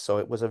blocks. So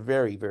it was a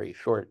very, very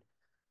short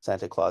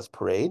Santa Claus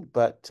parade,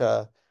 but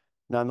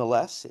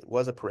nonetheless, it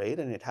was a parade,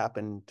 and it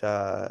happened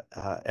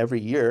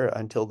every year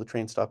until the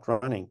train stopped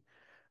running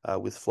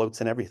with floats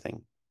and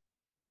everything.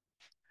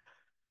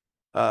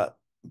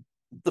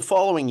 The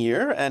following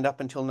year, and up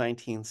until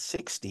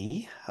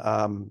 1960,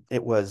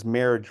 it was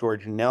Mayor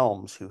George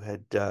Nelms who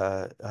had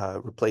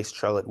replaced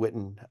Charlotte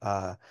Whitten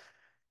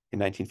in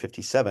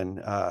 1957,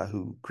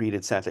 who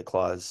greeted Santa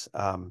Claus.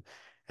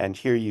 And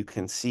here you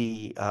can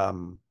see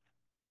some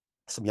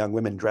young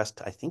women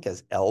dressed, I think,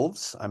 as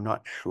elves. I'm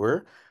not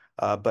sure.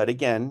 But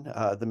again,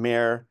 the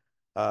mayor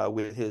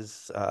with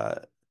his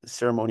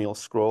ceremonial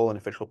scroll and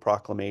official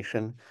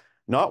proclamation,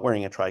 not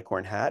wearing a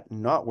tricorn hat,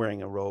 not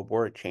wearing a robe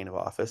or a chain of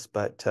office,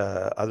 but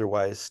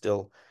otherwise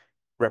still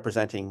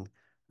representing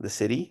the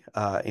city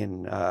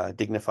in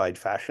dignified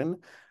fashion,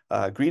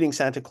 greeting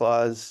Santa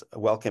Claus,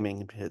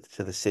 welcoming him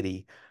to the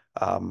city,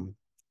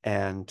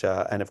 and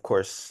of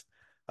course,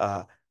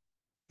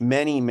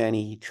 many,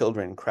 many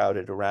children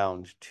crowded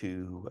around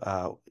to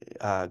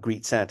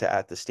greet Santa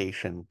at the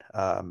station,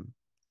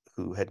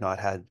 who had not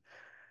had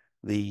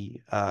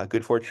the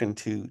good fortune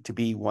to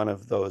be one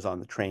of those on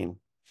the train.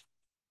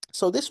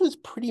 So this was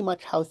pretty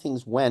much how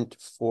things went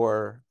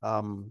for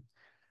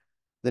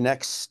the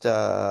next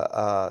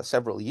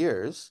several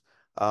years.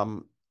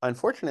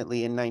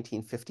 Unfortunately, in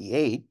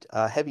 1958,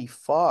 heavy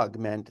fog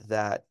meant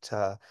that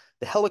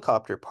the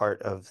helicopter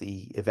part of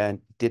the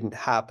event didn't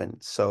happen.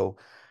 So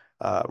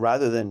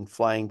rather than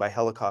flying by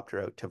helicopter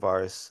out to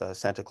Vars,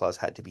 Santa Claus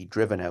had to be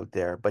driven out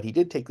there. But he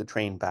did take the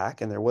train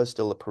back, and there was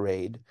still a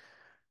parade.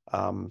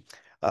 Um,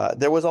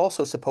 there was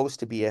also supposed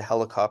to be a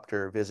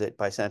helicopter visit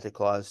by Santa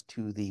Claus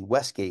to the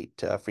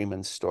Westgate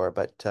Freeman's store,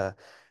 but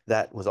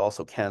that was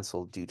also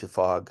canceled due to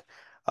fog.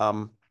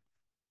 Um,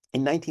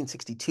 in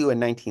 1962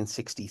 and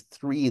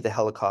 1963, the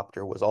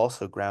helicopter was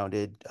also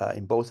grounded.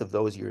 In both of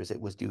those years,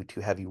 it was due to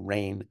heavy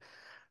rain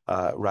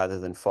rather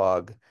than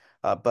fog.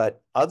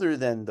 But other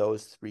than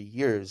those 3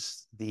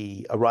 years,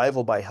 the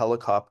arrival by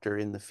helicopter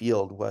in the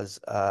field was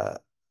a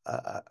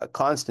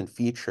constant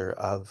feature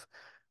of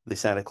the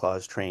Santa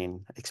Claus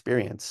train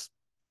experience.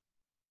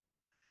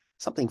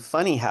 Something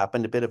funny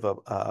happened, a bit of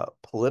a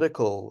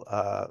political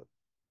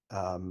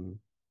um,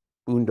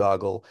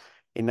 boondoggle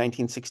in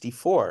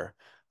 1964.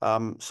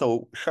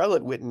 So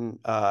Charlotte Whitten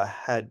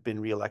had been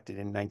reelected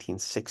in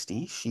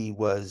 1960. She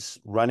was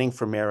running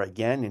for mayor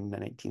again in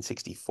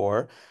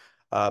 1964,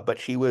 but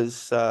she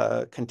was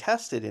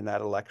contested in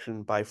that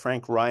election by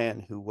Frank Ryan,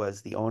 who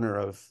was the owner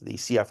of the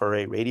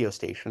CFRA radio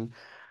station,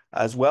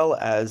 as well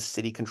as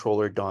City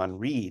Controller Don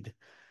Reed.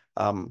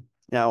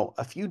 Now,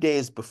 a few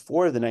days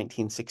before the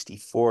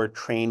 1964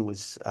 train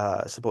was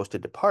supposed to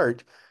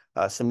depart,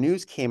 some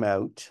news came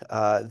out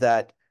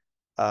that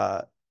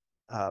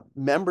uh,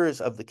 members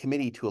of the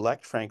committee to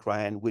elect Frank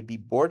Ryan would be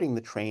boarding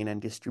the train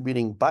and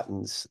distributing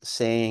buttons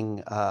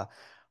saying,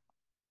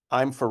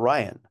 "I'm for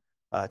Ryan,"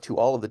 to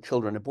all of the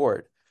children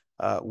aboard.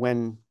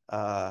 when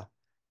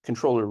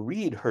Controller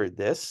Reed heard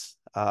this,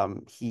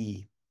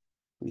 please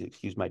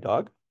excuse my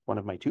dog, one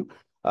of my two.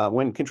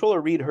 When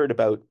Controller Reed heard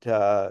about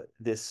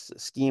this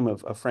scheme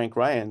of Frank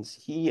Ryan's,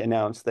 he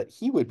announced that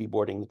he would be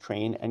boarding the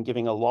train and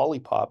giving a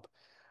lollipop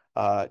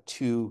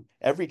to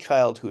every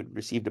child who had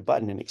received a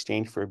button in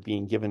exchange for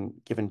being given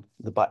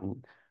the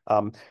button.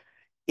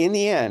 In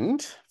the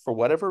end, for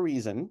whatever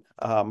reason,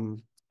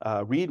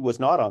 Reed was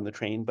not on the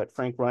train, but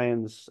Frank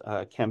Ryan's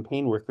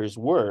campaign workers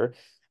were.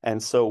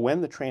 And so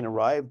when the train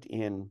arrived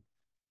in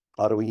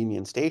Ottawa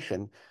Union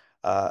Station,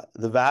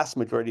 the vast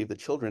majority of the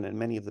children and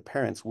many of the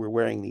parents were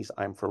wearing these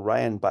 "I'm for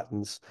Ryan"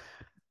 buttons.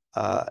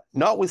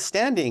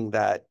 Notwithstanding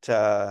that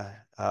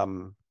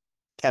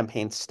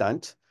campaign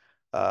stunt,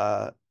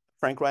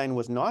 Frank Ryan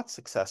was not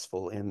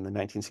successful in the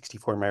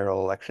 1964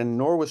 mayoral election,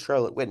 nor was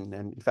Charlotte Whitten.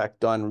 And in fact,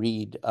 Don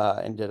Reed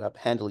ended up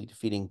handily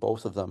defeating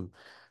both of them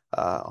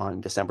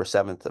on December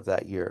 7th of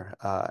that year,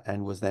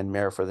 and was then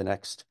mayor for the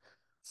next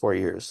 4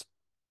 years.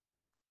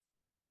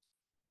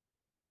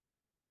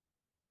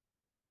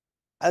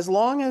 As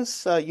long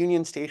as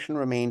Union Station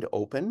remained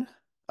open,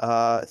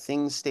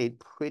 things stayed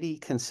pretty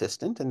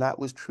consistent, and that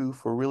was true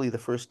for really the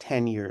first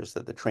 10 years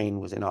that the train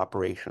was in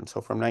operation. So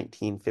from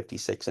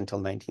 1956 until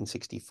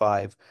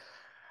 1965,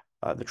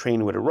 the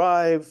train would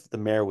arrive, the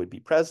mayor would be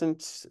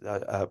present,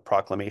 a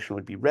proclamation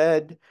would be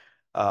read,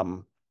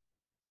 and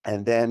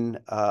then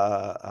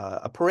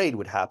a parade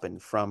would happen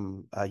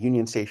from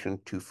Union Station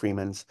to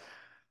Freeman's.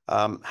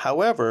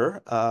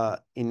 However,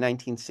 in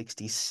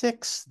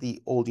 1966,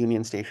 the old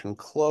Union Station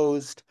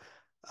closed,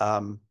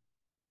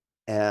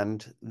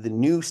 and the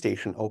new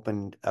station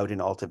opened out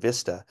in Alta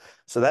Vista.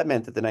 So that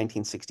meant that the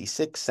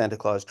 1966 Santa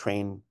Claus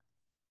train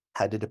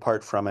had to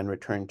depart from and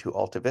return to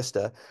Alta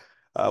Vista,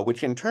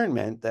 which in turn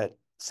meant that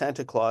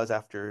Santa Claus,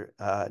 after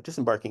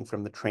disembarking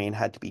from the train,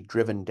 had to be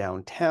driven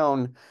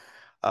downtown,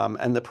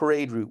 and the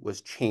parade route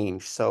was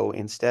changed. So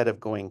instead of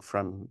going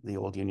from the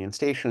old Union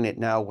Station, it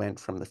now went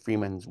from the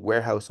Freeman's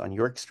warehouse on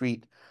York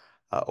Street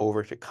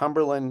over to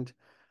Cumberland,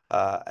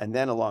 and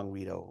then along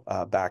Rideau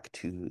back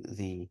to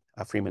the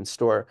Freeman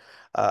store.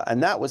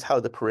 And that was how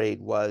the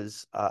parade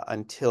was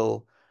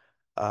until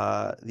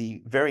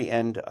the very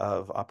end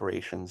of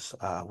operations,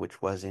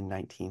 which was in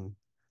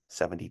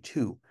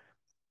 1972.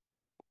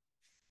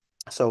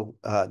 So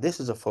this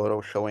is a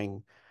photo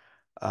showing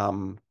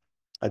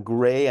a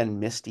gray and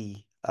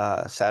misty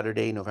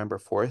Saturday, November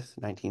 4th,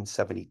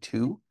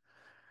 1972.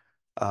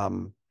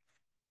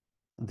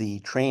 The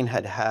train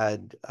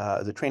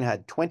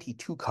had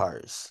 22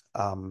 cars,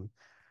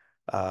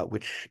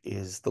 which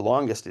is the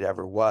longest it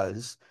ever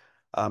was.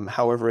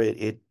 However,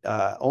 it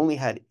only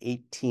had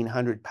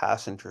 1,800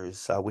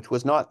 passengers, which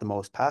was not the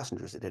most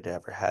passengers it had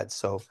ever had.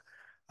 So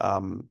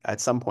at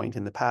some point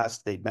in the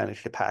past, they'd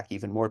managed to pack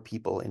even more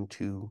people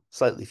into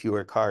slightly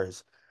fewer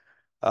cars.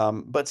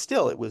 But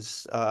still,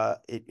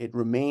 it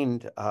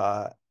remained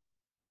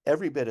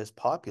every bit as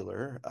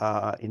popular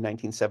in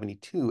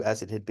 1972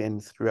 as it had been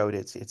throughout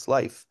its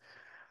life.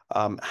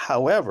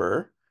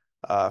 However,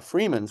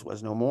 Freeman's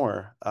was no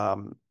more.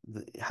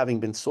 Having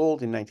been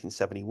sold in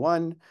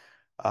 1971,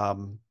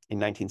 in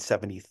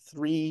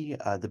 1973,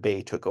 the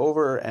Bay took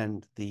over,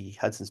 and the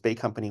Hudson's Bay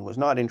Company was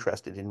not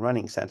interested in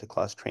running Santa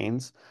Claus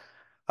trains.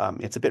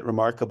 It's a bit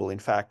remarkable, in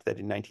fact, that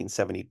in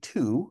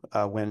 1972,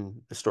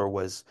 when the store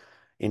was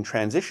in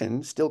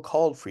transition, still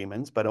called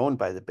Freeman's, but owned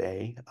by the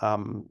Bay,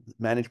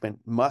 management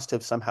must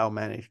have somehow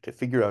managed to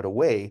figure out a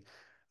way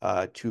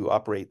to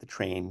operate the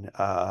train.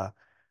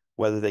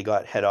 Whether they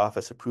got head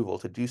office approval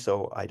to do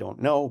so, I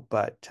don't know.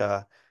 But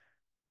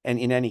and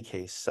in any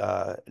case,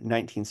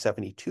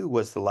 1972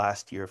 was the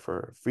last year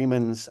for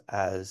Freeman's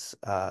as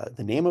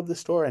the name of the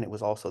store, and it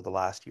was also the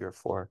last year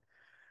for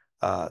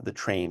the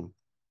train.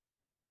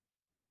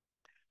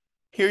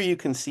 Here you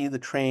can see the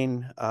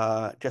train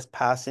just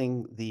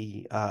passing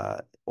the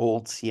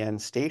old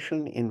CN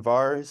station in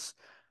Vars.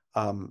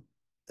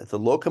 The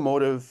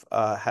locomotive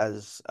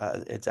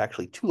it's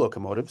actually two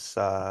locomotives,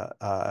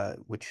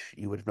 which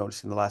you would have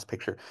noticed in the last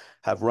picture,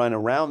 have run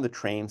around the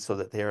train so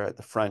that they're at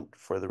the front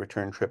for the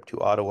return trip to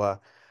Ottawa.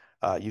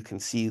 You can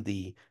see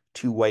the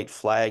two white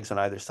flags on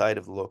either side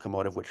of the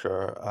locomotive, which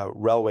are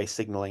railway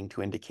signaling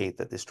to indicate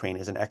that this train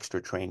is an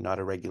extra train, not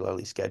a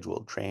regularly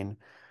scheduled train.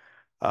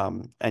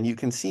 And you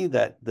can see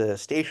that the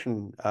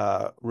station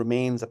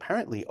remains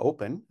apparently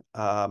open,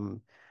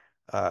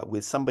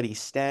 with somebody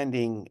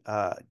standing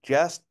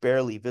just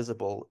barely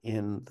visible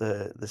in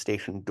the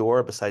station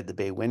door beside the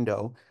bay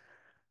window.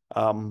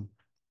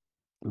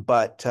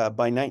 But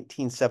by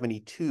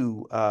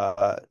 1972,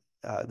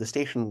 the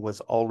station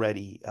was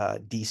already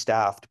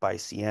destaffed by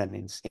CN.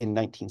 In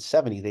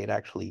 1970, they had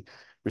actually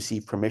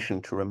received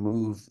permission to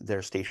remove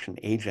their station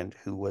agent,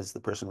 who was the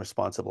person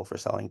responsible for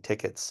selling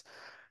tickets.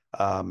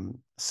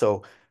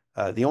 So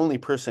the only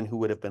person who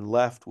would have been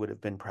left would have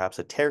been perhaps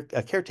a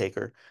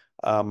caretaker,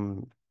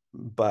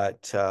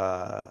 but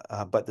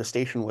the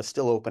station was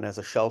still open as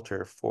a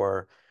shelter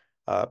for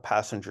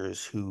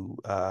passengers who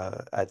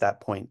at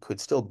that point could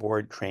still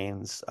board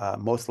trains,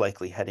 most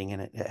likely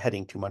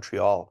heading to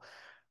Montreal.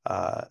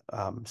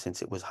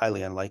 since it was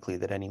highly unlikely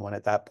that anyone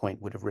at that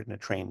point would have ridden a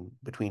train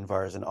between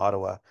Vars and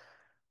Ottawa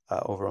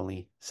over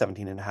only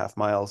 17 and a half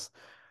miles.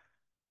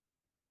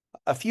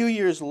 A few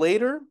years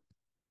later,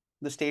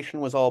 the station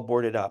was all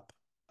boarded up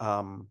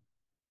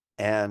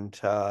and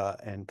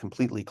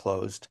completely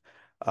closed.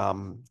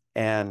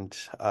 And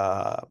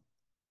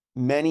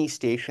many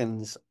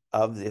stations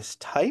of this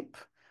type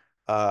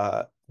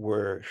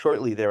were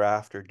shortly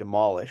thereafter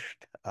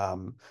demolished.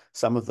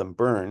 Some of them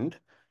burned,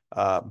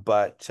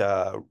 but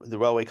the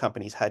railway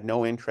companies had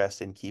no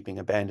interest in keeping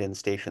abandoned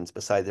stations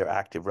beside their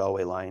active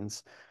railway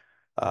lines.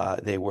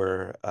 They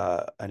were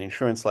an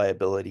insurance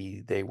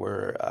liability. They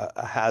were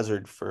a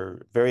hazard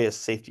for various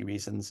safety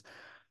reasons.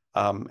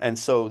 And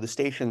so the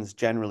stations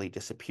generally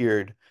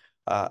disappeared.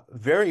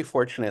 Very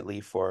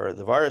fortunately for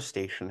the Vars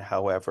station,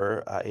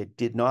 however, it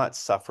did not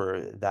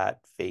suffer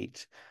that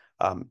fate.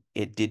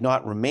 It did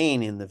not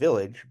remain in the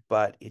village,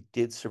 but it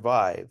did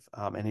survive.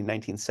 And in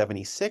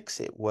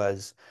 1976, it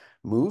was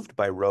moved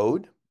by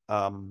road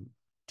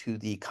to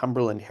the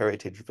Cumberland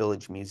Heritage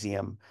Village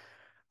Museum,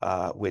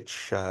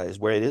 which is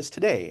where it is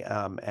today,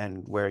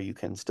 and where you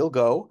can still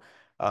go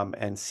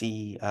and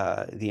see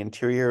the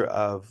interior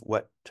of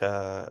what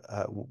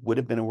would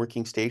have been a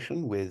working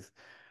station with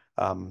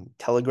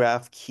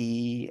telegraph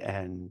key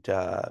and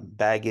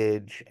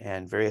baggage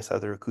and various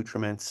other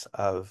accoutrements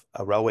of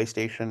a railway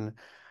station,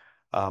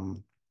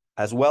 um,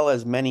 as well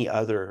as many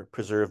other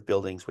preserved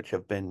buildings which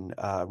have been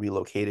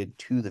relocated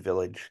to the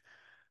village.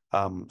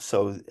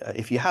 So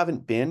if you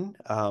haven't been,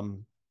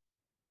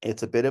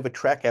 it's a bit of a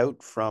trek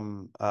out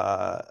from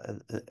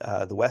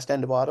the west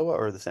end of Ottawa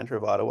or the center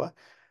of Ottawa,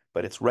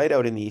 but it's right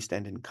out in the east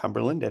end in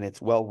Cumberland, and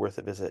it's well worth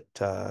a visit,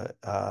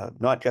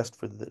 not just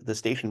for the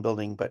station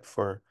building, but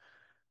for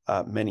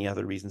many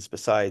other reasons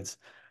besides.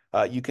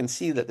 You can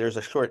see that there's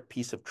a short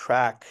piece of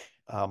track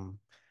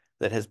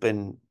that has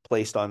been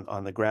placed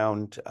on the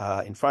ground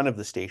in front of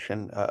the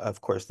station.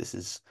 Of course, this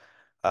is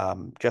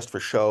just for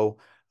show,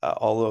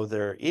 although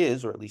there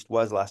is, or at least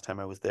was last time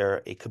I was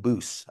there, a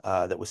caboose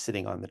that was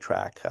sitting on the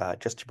track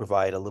just to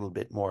provide a little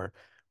bit more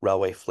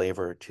railway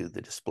flavor to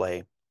the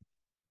display.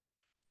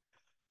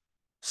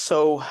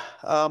 So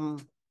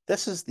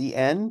this is the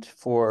end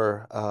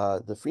for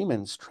the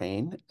Freiman's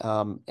train,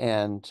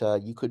 and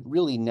you could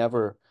really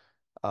never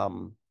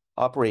um,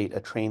 operate a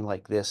train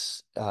like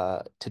this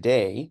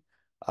today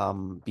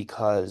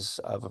because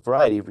of a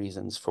variety of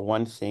reasons. For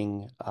one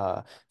thing,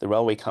 the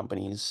railway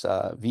companies,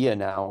 via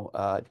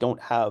now,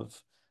 don't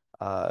have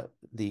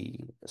the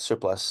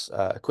surplus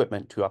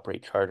equipment to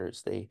operate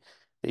charters. They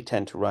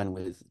tend to run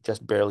with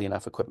just barely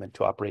enough equipment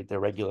to operate their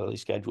regularly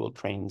scheduled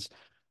trains.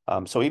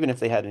 So even if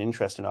they had an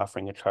interest in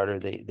offering a charter,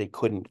 they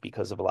couldn't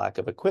because of a lack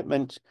of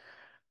equipment,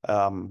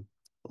 um,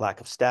 lack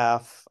of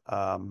staff.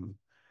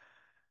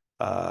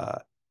 Uh,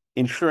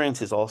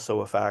 Insurance is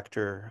also a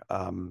factor.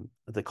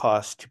 The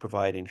cost to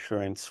provide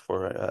insurance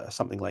for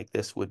something like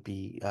this would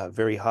be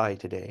very high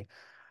today.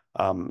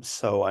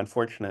 So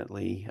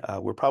unfortunately,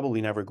 we're probably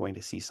never going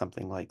to see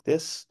something like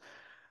this.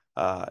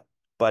 Uh,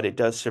 but it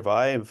does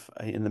survive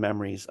in the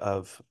memories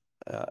of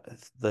uh,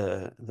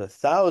 the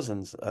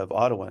thousands of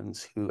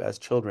Ottawans who, as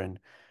children,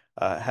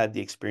 had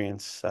the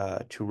experience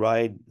to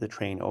ride the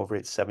train over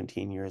its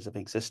 17 years of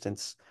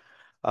existence.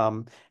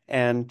 Um,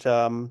 and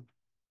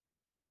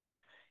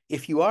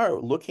If you are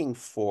looking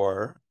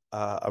for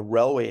a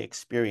railway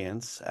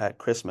experience at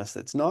Christmas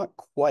that's not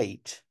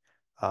quite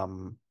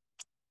um,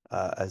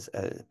 as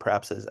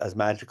perhaps as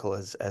magical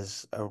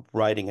as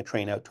riding a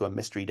train out to a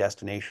mystery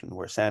destination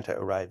where Santa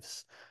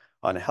arrives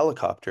on a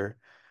helicopter,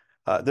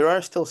 there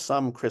are still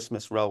some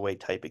Christmas railway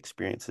type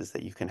experiences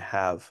that you can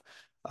have.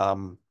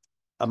 Um,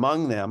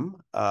 Among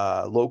them,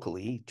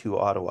 locally to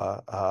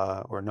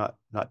Ottawa, or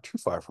not too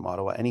far from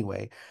Ottawa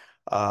anyway,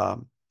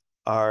 um,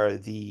 are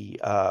the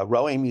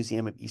Railway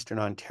Museum of Eastern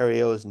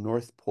Ontario's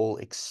North Pole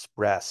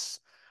Express,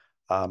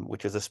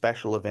 which is a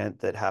special event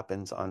that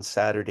happens on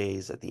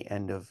Saturdays at the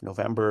end of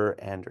November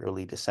and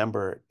early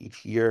December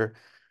each year.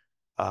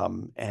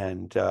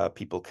 And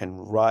people can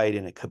ride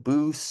in a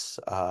caboose.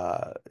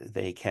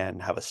 They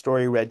can have a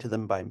story read to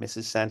them by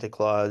Mrs. Santa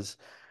Claus,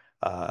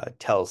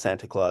 tell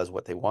Santa Claus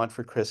what they want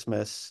for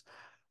Christmas,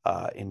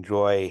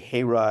 enjoy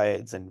hay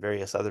rides and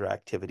various other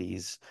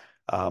activities.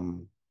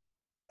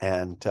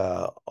 And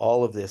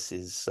all of this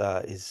is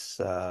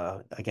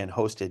again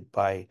hosted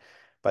by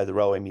the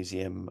Railway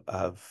Museum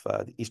of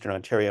Eastern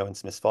Ontario in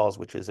Smiths Falls,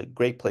 which is a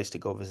great place to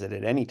go visit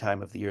at any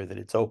time of the year that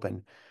it's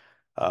open.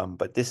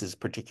 But this is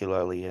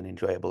particularly an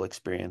enjoyable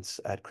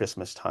experience at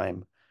Christmas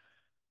time.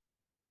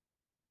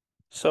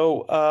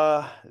 So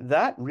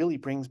that really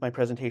brings my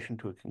presentation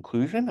to a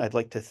conclusion. I'd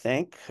like to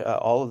thank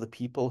all of the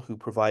people who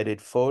provided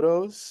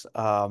photos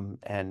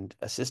and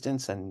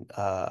assistance and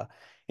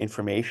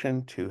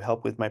information to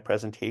help with my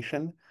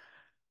presentation.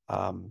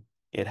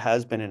 It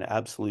has been an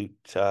absolute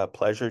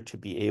pleasure to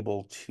be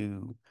able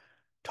to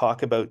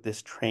talk about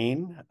this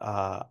train.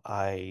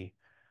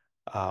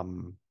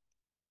 Um,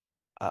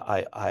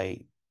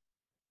 I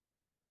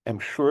am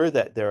sure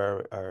that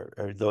there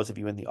are those of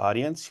you in the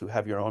audience who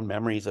have your own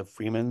memories of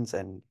Freiman's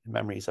and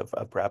memories of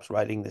perhaps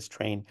riding this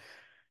train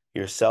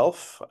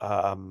yourself.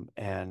 Um,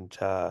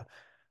 uh,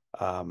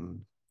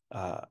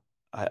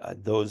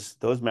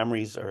 those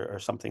memories are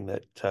something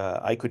that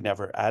I could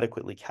never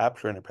adequately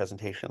capture in a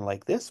presentation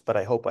like this, but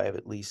I hope I have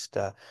at least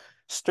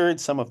stirred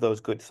some of those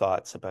good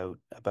thoughts about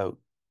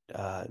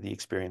the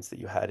experience that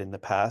you had in the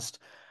past.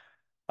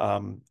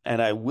 And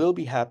I will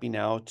be happy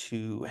now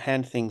to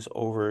hand things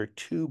over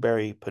to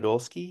Barry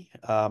Podolsky,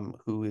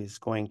 who is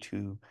going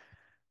to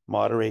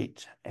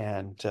moderate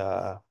and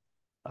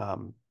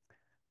um,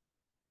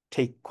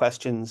 take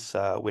questions,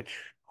 which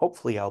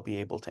hopefully I'll be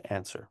able to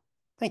answer.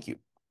 Thank you.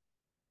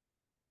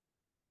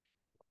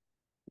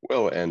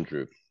 Well,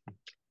 Andrew,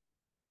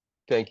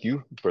 thank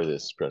you for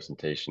this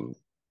presentation.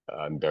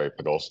 I'm Barry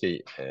Podolsky,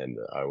 and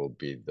I will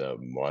be the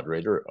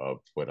moderator of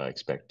what I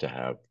expect to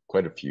have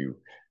quite a few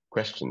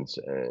questions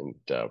and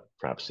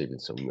perhaps even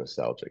some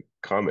nostalgic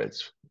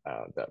comments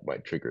that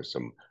might trigger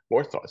some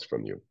more thoughts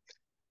from you.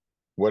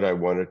 What I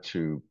wanted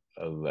to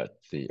let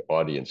the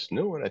audience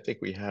know, and I think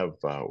we have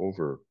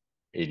over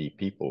 80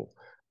 people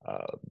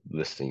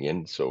listening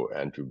in, so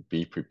Andrew,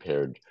 be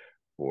prepared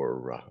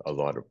for a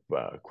lot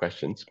of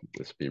questions.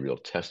 This will be a real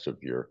test of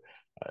your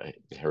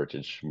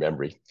heritage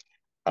memory.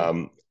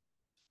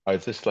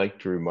 I'd just like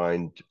to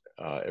remind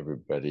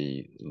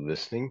everybody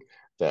listening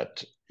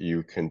that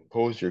you can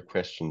pose your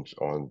questions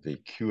on the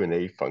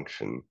Q&A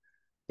function,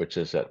 which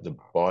is at the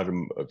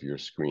bottom of your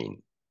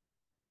screen.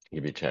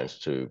 Give you a chance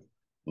to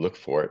look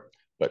for it,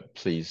 but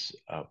please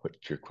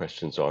put your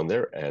questions on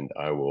there, and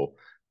I will,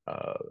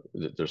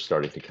 they're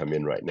starting to come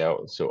in right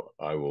now, so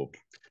I will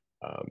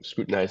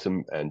scrutinize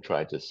them and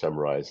try to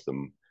summarize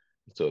them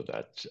so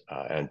that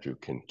Andrew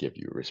can give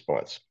you a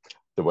response.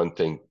 The one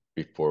thing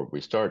before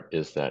we start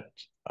is that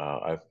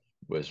I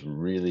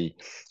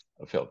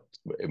felt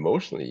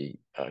emotionally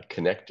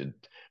connected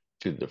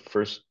to the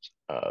first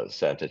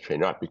Santa train,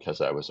 not because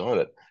I was on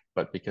it,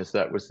 but because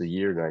that was the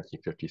year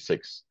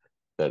 1956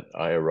 that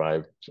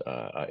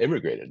I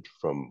immigrated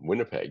from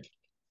Winnipeg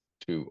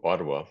to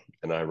Ottawa,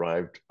 and I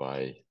arrived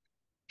by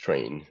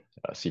train,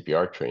 a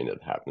CPR train,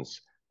 it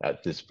happens,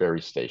 at this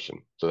very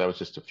station. So that was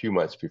just a few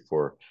months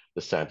before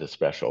the Santa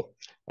special.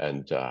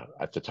 And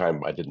at the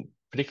time, I didn't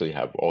particularly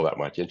have all that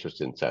much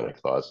interest in Santa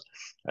Claus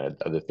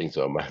and other things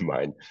on my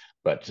mind.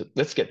 But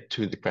let's get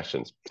to the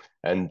questions.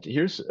 And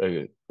here's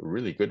a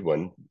really good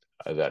one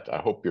that I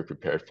hope you're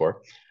prepared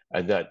for.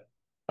 And that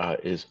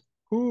is,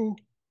 who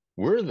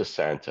were the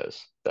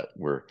Santas that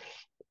were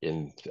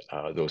in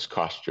those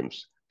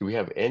costumes? Do we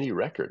have any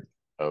record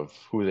of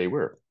who they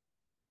were?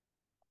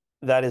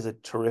 That is a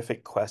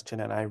terrific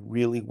question, and I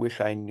really wish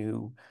I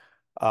knew.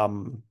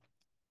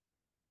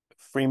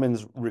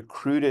 Freiman's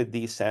recruited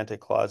these Santa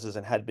Clauses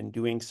and had been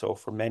doing so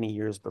for many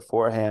years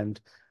beforehand.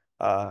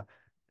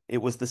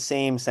 It was the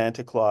same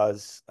Santa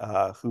Claus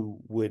who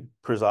would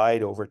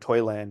preside over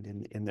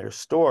Toyland in their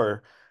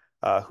store,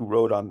 who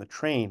rode on the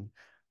train.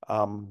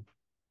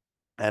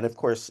 And of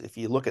course, if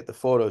you look at the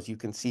photos, you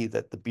can see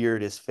that the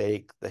beard is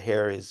fake, the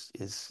hair is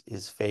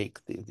fake.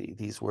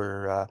 These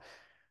were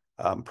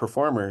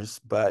performers,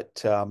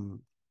 but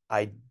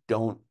I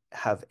don't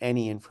have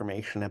any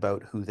information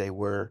about who they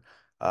were.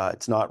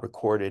 It's not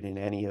recorded in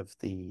any of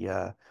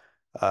the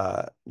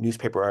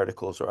newspaper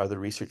articles or other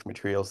research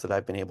materials that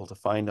I've been able to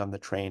find on the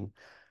train.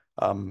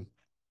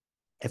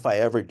 If I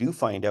ever do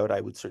find out, I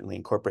would certainly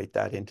incorporate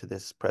that into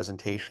this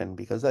presentation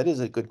because that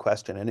is a good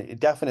question. And it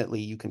definitely,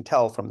 you can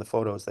tell from the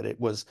photos that it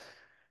was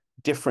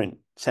different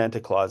Santa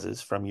Clauses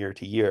from year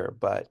to year.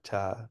 But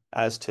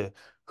as to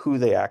who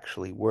they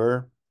actually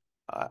were,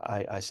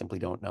 I simply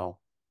don't know.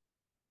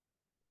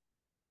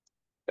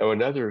 Now,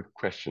 another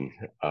question,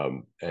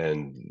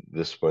 and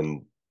this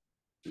one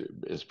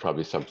is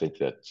probably something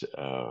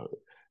that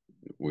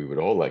we would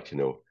all like to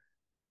know.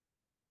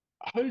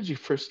 How did you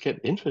first get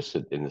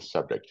interested in this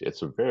subject?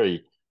 It's a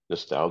very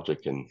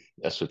nostalgic and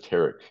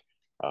esoteric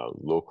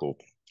local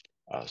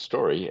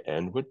story,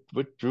 and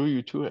what drew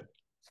you to it?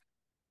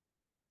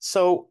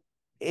 So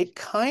it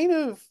kind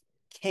of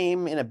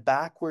came in a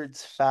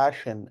backwards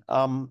fashion.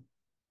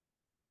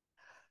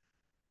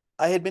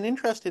 I had been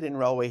interested in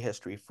railway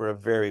history for a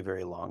very,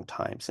 very long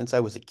time. Since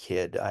I was a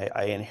kid,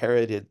 I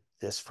inherited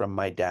this from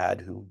my dad,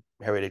 who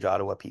Heritage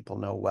Ottawa people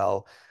know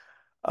well.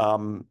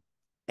 Um,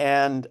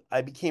 and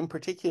I became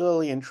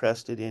particularly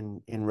interested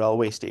in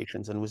railway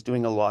stations and was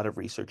doing a lot of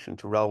research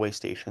into railway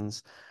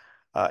stations,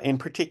 in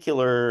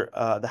particular,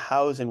 the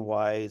hows and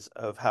whys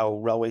of how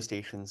railway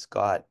stations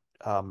got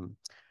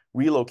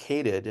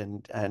relocated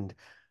and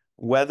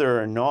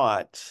whether or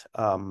not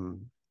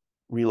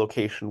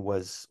relocation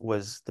was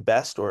the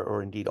best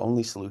or indeed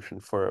only solution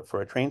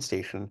for a train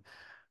station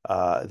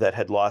that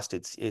had lost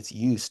its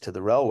use to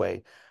the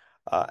railway.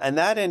 And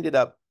that ended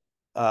up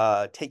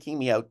taking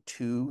me out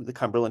to the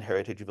Cumberland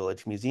Heritage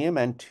Village Museum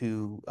and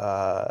to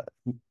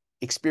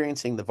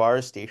experiencing the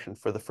Vars station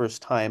for the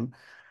first time.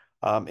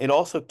 It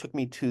also took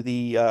me to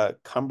the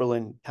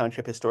Cumberland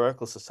Township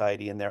Historical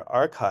Society and their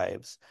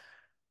archives.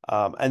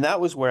 And that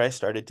was where I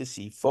started to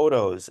see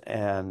photos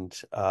and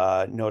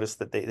noticed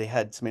that they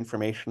had some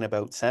information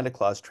about Santa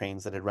Claus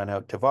trains that had run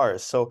out to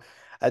Vars. So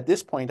at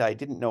this point, I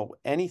didn't know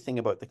anything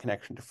about the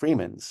connection to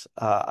Freeman's.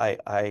 I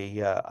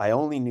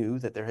only knew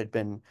that there had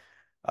been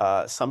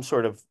some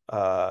sort of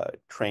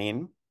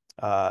train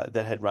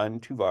that had run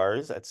to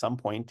Vars at some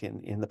point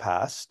in the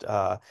past.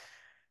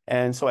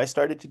 And so I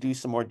started to do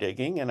some more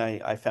digging, and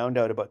I found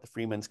out about the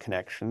Freeman's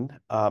connection,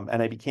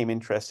 and I became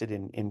interested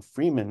in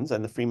Freeman's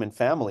and the Freiman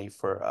family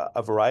for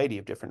a variety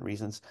of different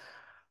reasons.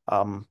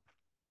 Um,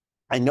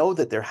 I know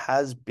that there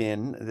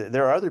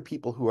are other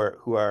people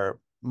who are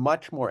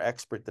much more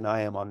expert than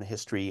I am on the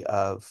history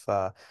of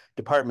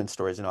department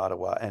stores in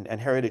Ottawa,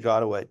 and Heritage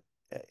Ottawa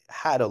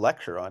had a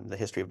lecture on the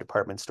history of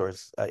department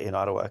stores in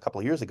Ottawa a couple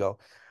of years ago.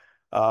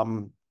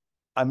 Um,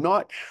 I'm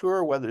not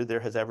sure whether there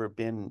has ever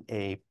been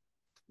a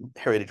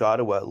Heritage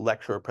Ottawa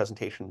lecture or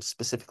presentation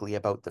specifically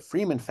about the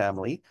Freiman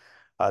family.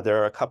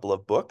 There are a couple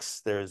of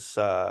books. There's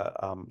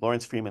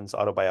Lawrence Freeman's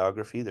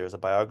autobiography. There's a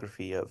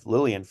biography of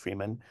Lillian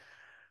Freiman.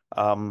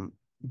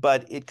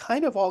 But it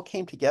kind of all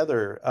came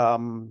together,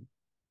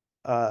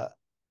 uh,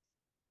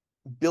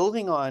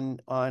 building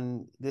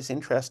on this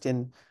interest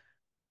in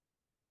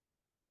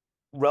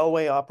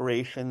railway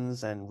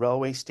operations and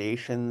railway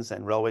stations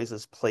and railways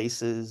as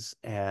places,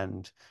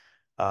 and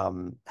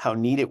how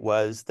neat it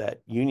was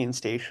that Union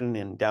Station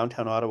in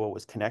downtown Ottawa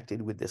was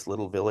connected with this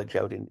little village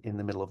out in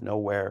the middle of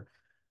nowhere.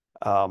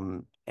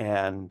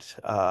 And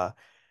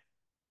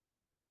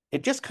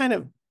it just kind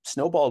of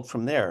snowballed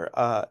from there.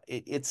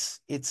 It's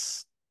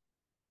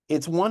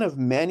one of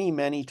many,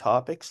 many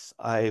topics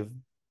I've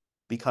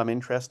become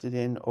interested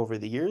in over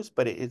the years,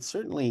 but it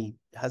certainly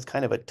has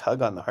kind of a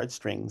tug on the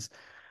heartstrings,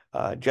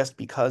 just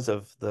because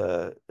of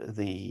the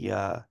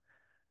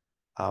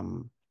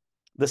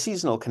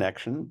seasonal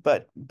connection,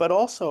 but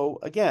also,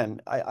 again,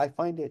 I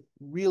find it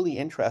really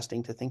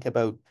interesting to think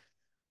about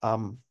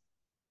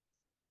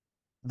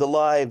the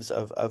lives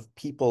of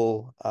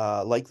people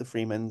like the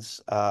Freemans,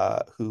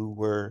 who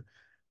were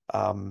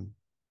um,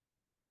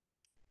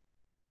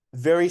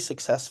 very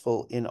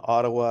successful in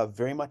Ottawa,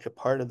 very much a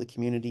part of the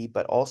community,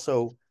 but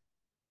also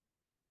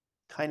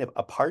kind of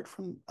apart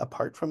from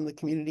the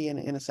community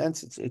in a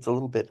sense. It's a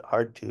little bit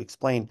hard to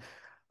explain.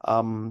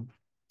 Um,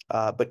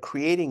 but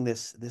creating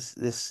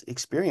this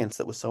experience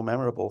that was so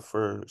memorable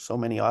for so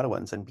many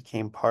Ottawans and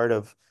became part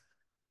of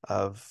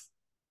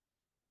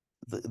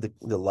the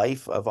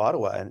life of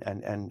Ottawa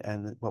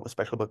and what was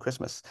special about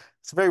Christmas.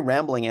 It's a very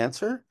rambling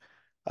answer,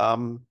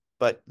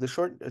 but the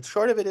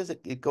short of it is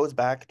it goes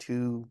back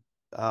to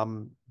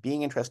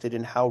being interested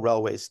in how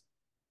railways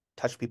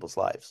touch people's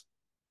lives.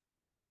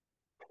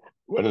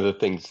 One of the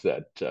things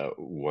that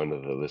one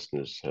of the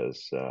listeners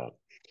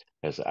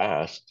has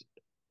asked,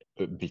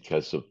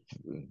 because of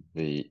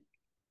the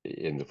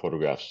in the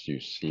photographs you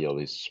see all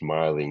these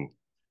smiling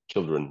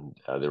children,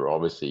 they're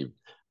obviously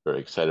very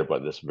excited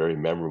about this, very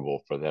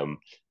memorable for them.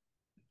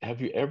 Have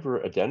you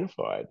ever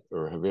identified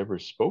or have you ever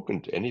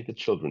spoken to any of the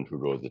children who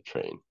rode the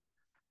train?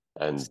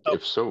 And So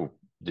if so,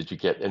 did you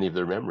get any of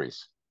their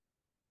memories?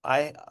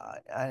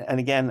 and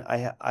again,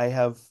 I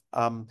have,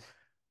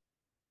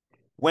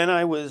 when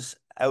I was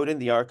out in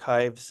the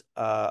archives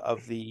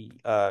of the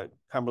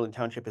Cumberland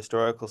Township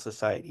Historical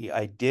Society,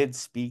 I did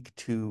speak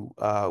to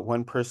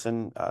one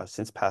person,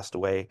 since passed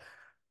away,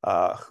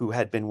 who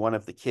had been one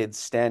of the kids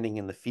standing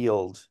in the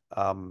field,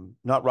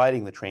 not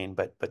riding the train,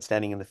 but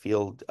standing in the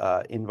field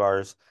in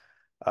Vars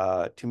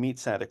to meet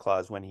Santa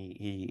Claus when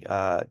he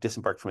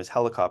disembarked from his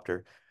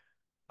helicopter.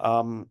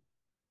 Um,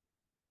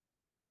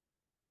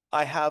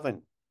 I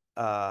haven't,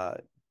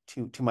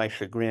 to my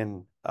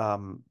chagrin,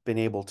 been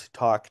able to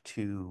talk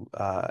to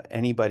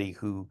anybody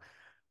who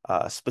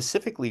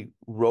specifically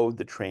rode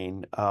the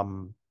train.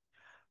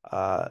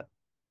 Uh,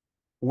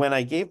 when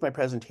I gave my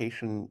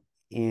presentation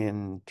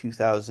in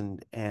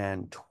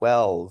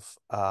 2012,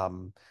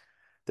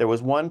 there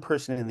was one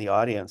person in the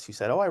audience who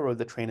said, "Oh, I rode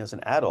the train as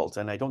an adult,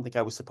 and I don't think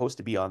I was supposed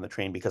to be on the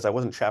train because I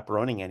wasn't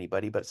chaperoning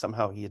anybody, but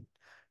somehow he had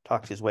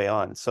talked his way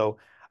on." So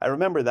I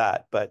remember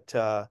that, but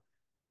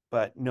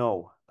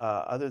no,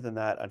 other than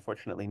that,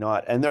 unfortunately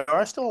not. And there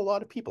are still a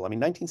lot of people. I mean,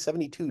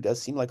 1972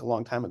 does seem like a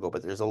long time ago,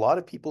 but there's a lot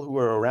of people who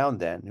were around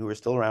then who are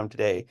still around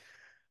today.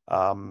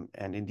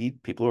 And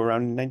indeed, people who were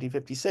around in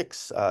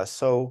 1956.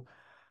 So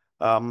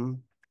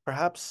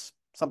perhaps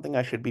something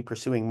I should be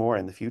pursuing more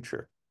in the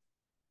future.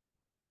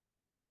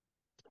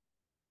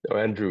 Now,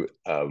 Andrew,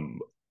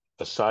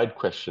 a side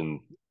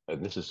question,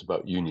 and this is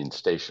about Union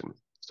Station,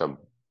 some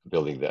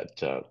building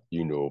that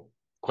you know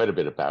quite a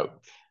bit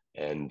about,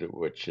 and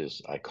which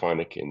is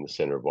iconic in the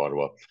center of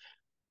Ottawa.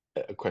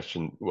 A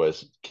question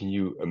was, can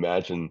you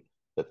imagine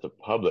that the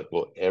public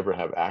will ever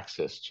have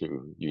access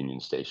to Union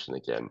Station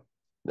again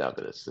now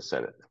that it's the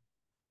Senate?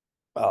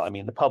 Well, I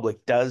mean, the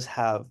public does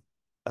have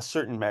a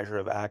certain measure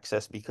of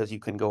access because you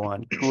can go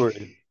on tour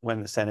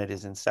when the Senate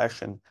is in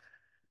session,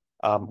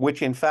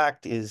 which in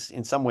fact is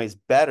in some ways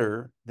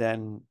better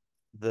than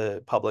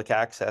the public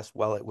access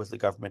while it was the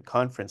government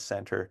conference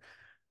center.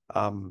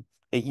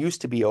 it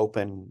used to be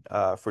open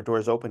for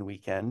Doors Open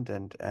weekend,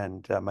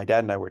 and my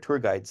dad and I were tour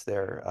guides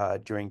there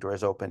during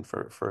Doors Open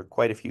for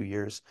quite a few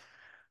years.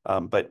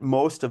 But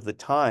most of the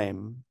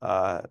time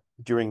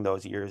during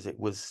those years, it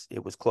was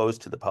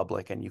closed to the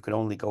public, and you could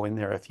only go in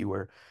there if you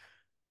were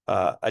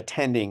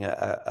attending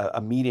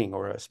a meeting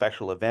or a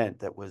special event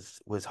that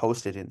was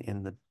hosted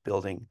in the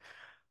building.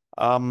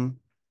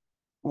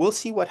 We'll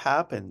see what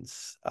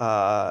happens.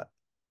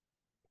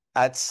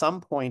 At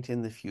some point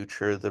in the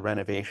future, the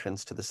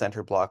renovations to the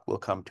center block will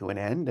come to an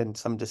end, and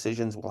some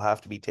decisions will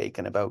have to be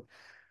taken about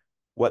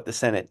what the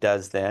Senate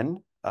does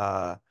then.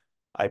 I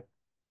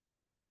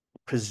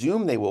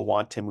presume they will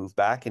want to move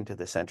back into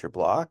the center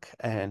block,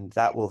 and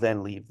that will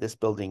then leave this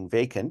building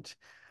vacant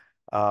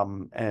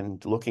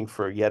and looking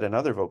for yet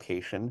another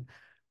vocation.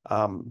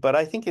 But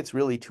I think it's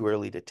really too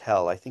early to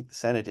tell. I think the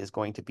Senate is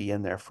going to be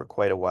in there for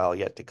quite a while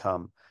yet to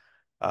come.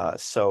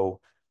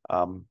 So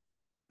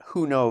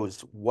who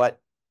knows what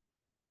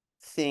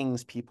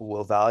things people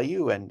will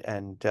value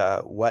and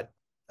what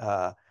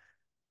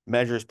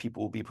measures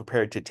people will be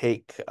prepared to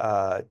take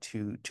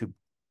to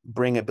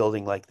bring a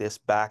building like this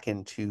back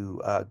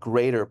into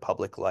greater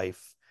public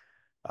life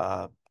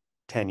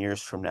 10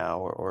 years from now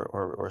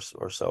or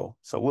so.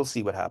 So we'll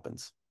see what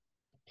happens.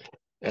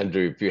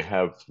 Andrew, if you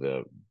have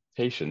the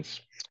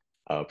patience,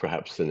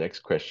 perhaps the next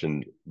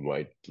question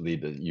might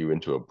lead you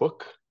into a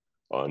book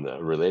on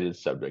a related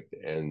subject,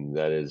 and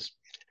that is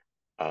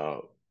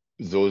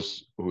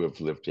those who have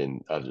lived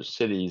in other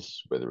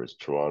cities, whether it's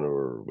Toronto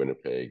or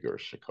Winnipeg or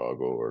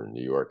Chicago or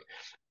New York,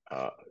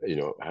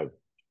 have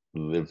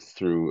lived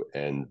through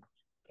and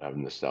have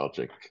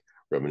nostalgic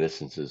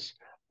reminiscences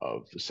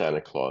of Santa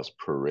Claus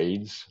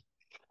parades.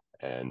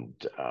 And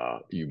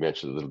you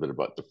mentioned a little bit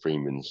about the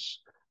Freiman's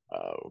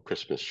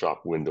Christmas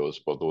shop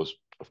windows. Well, those,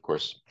 of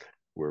course,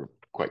 were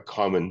quite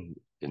common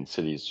in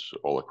cities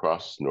all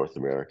across North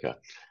America.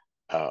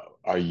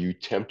 Are you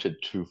tempted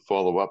to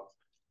follow up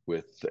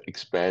with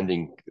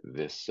expanding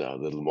this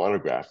little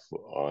monograph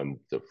on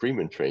the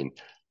Freiman train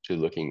to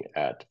looking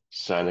at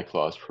Santa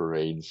Claus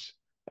parades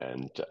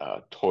and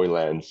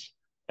Toylands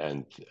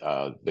and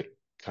the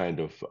kind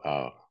of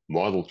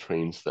model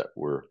trains that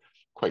were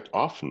quite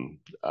often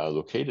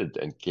located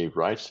and gave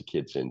rides to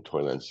kids in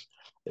Toylands?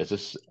 Is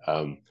this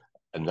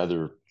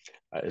another?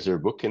 Is there a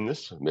book in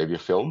this? Maybe a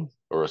film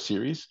or a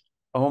series?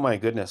 Oh my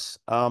goodness.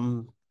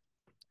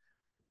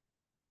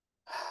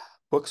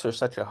 Books are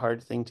such a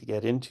hard thing to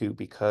get into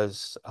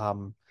because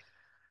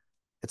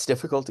it's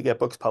difficult to get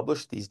books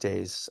published these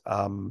days.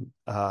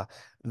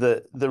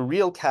 The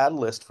real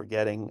catalyst for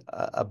getting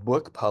a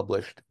book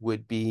published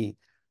would be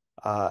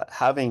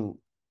having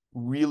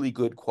really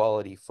good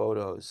quality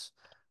photos.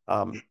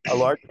 A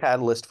large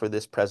catalyst for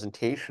this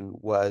presentation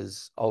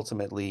was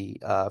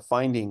ultimately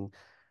finding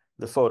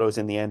the photos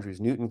in the Andrews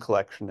Newton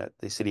collection at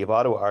the City of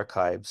Ottawa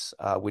archives,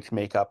 which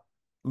make up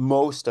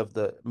most of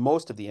the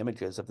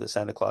images of the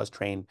Santa Claus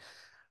train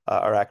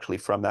are actually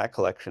from that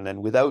collection.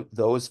 And without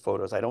those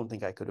photos, I don't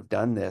think I could have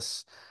done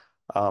this.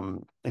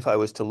 If I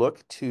was to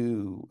look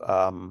to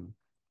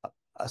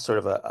a sort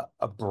of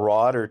a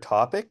broader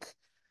topic,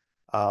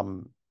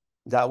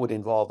 that would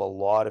involve a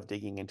lot of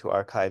digging into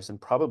archives and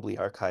probably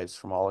archives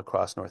from all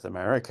across North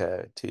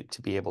America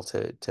to be able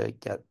to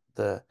get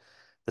the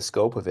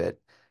scope of it.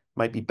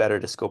 Might be better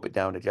to scope it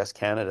down to just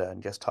Canada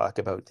and just talk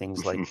about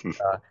things like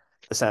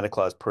the Santa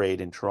Claus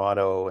parade in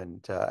Toronto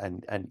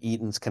and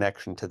Eaton's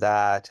connection to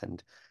that,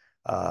 and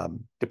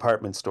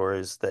department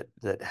stores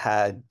that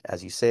had,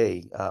 as you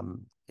say,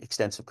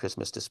 extensive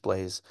Christmas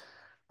displays.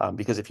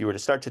 Because if you were to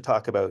start to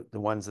talk about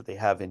the ones that they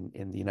have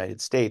in the United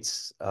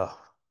States,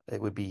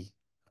 it would be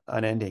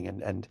unending,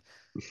 and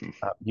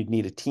you'd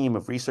need a team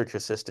of research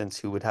assistants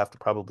who would have to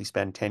probably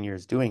spend 10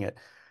 years doing it.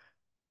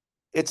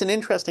 It's an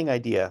interesting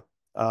idea.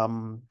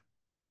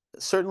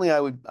 Certainly,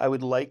 I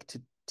would like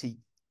to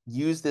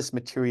use this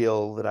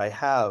material that I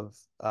have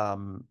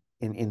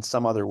in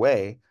some other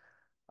way.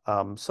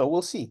 So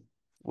we'll see.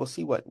 We'll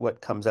see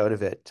what comes out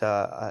of it.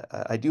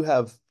 I do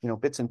have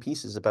bits and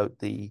pieces about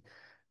the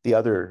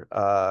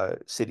other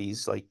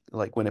cities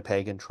like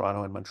Winnipeg and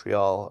Toronto and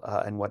Montreal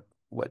and what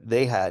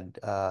they had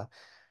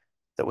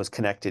that was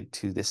connected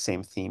to this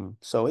same theme.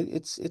 So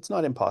it's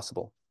not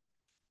impossible.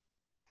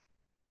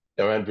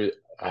 Now, Andrew,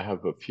 I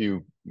have a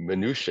few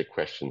minutiae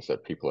questions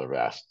that people have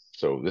asked.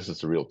 So this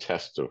is a real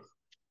test of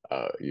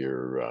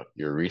your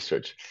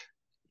research.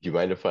 Do you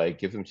mind if I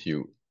give them to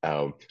you?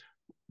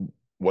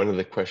 One of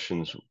the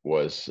questions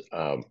was,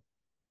 let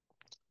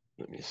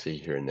me see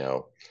here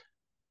now.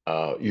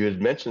 You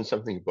had mentioned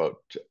something about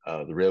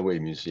the Railway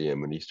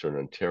Museum in Eastern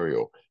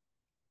Ontario.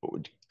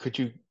 Could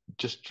you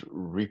just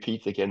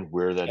repeat again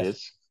where that Yes.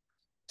 is?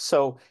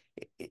 So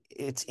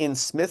it's in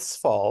Smiths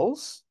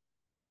Falls,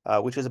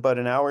 which is about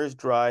an hour's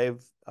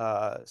drive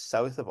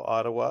south of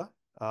Ottawa.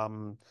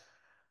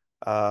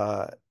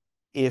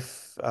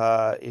 If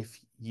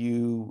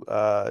you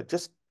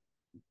just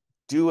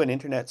do an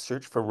internet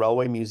search for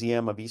Railway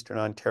Museum of Eastern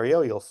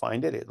Ontario, you'll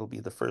find it. It'll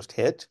be the first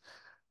hit.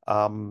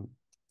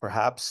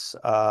 Perhaps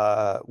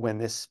when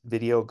this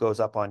video goes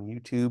up on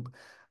YouTube,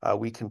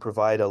 We can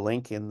provide a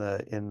link in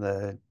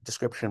the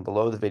description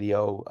below the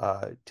video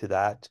to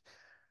that.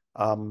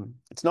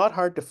 It's not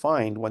hard to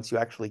find once you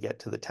actually get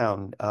to the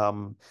town.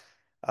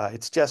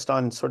 It's just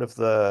on sort of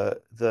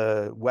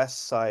the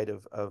west side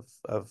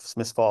of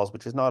Smiths Falls,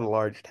 which is not a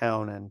large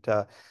town. And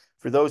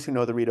for those who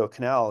know the Rideau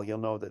Canal, you'll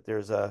know that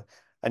there's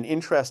an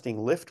interesting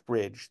lift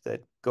bridge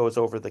that goes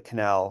over the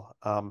canal.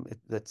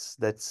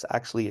 That's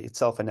actually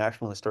itself a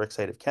National Historic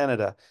Site of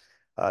Canada.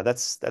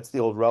 That's the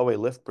old railway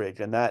lift bridge,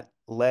 and that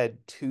led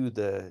to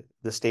the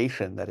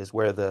station that is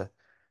where the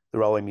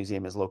Railway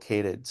Museum is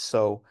located.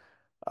 So,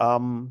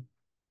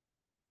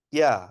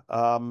 yeah.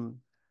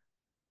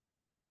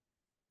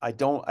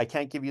 I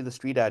can't give you the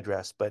street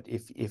address, but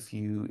if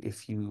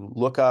you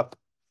look up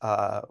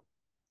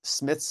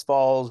Smiths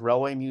Falls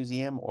Railway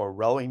Museum or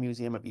Railway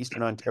Museum of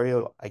Eastern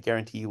Ontario, I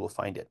guarantee you will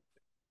find it.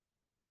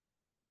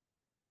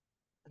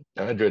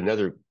 Andrew,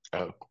 another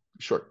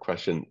short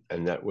question,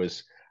 and that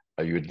was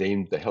you had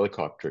named the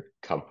helicopter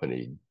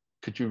company.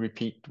 Could you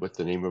repeat what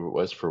the name of it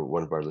was for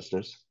one of our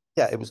listeners?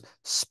 Yeah, it was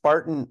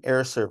Spartan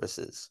Air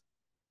Services.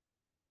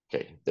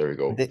 Okay, there we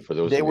go. For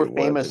those They of you were who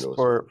wanted to famous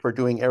know. for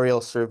doing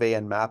aerial survey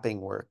and mapping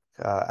work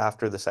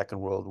after the Second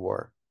World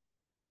War.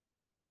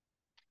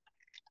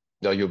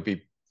 Now, you'll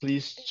be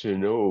pleased to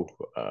know,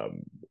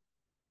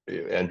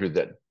 Andrew,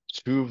 that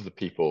two of the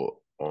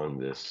people on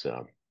this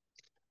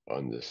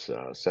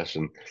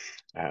session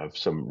have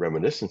some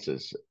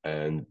reminiscences.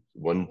 And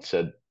one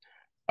said,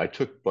 I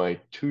took my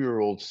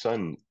 2-year-old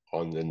son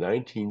on the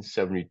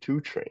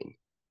 1972 train.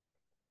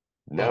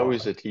 Now Oh,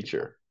 he's a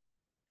teacher,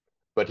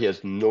 but he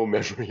has no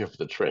memory of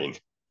the train.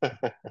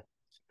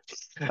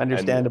 And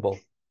understandable.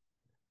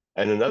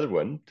 another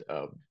one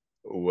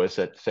was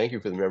that, thank you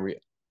for the memory.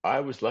 I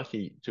was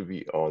lucky to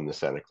be on the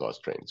Santa Claus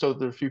train. So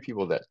there are a few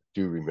people that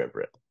do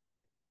remember it.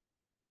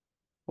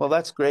 Well,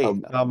 that's great.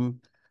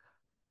 Um,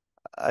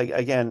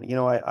 Again,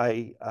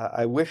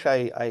 I wish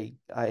I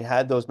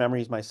had those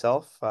memories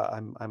myself.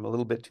 I'm a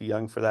little bit too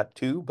young for that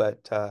too,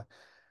 but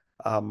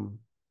um,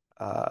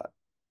 uh,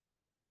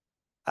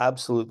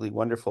 absolutely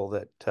wonderful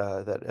that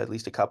that at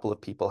least a couple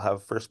of people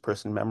have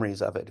first-person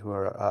memories of it who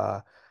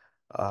are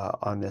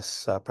on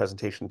this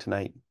presentation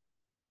tonight.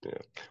 Yeah.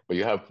 Well,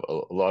 you have a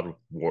lot of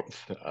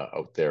warmth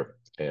out there,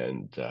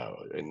 and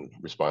in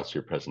response to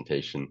your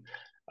presentation,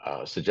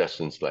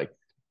 suggestions like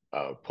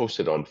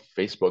post it on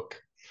Facebook,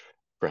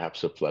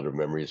 perhaps a flood of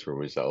memories will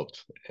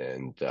result.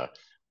 And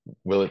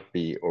will it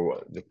be,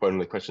 or one of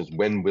the questions,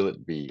 when will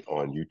it be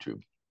on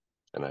YouTube?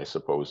 And I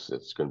suppose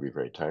it's going to be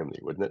very timely,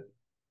 wouldn't it?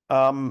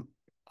 Um,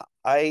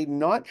 I'm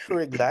not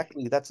sure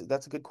exactly. That's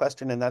a good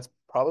question, and that's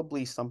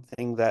probably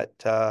something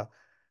that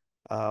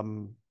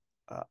um,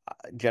 uh,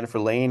 Jennifer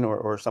Lane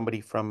or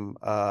somebody from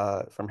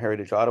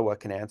Heritage Ottawa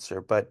can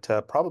answer, but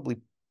probably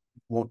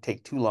won't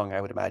take too long,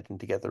 I would imagine,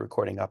 to get the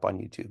recording up on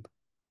YouTube.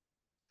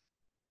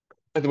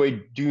 By the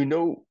way, do you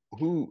know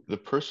who the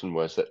person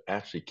was that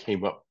actually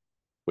came up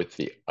with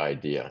the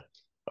idea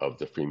of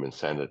the Freeman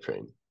Santa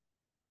train?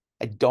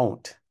 I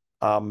don't.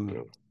 You Um,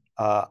 know,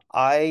 uh,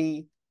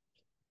 I,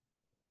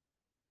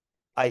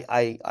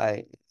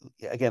 I,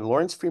 again,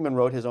 Lawrence Freeman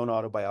wrote his own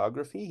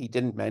autobiography. He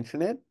didn't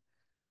mention it.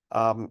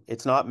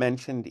 It's not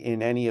mentioned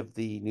in any of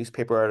the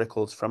newspaper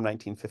articles from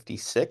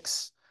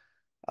 1956.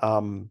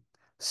 Um,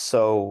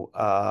 so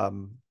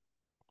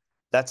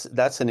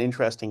that's an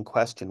interesting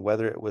question,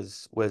 whether it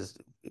was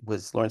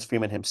Lawrence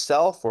Freeman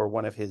himself or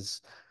one of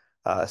his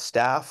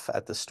staff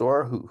at the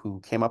store who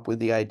came up with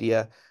the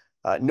idea.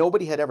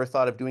 Nobody had ever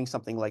thought of doing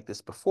something like this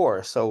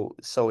before, so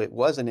it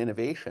was an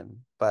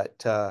innovation.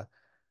 But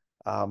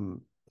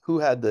um, who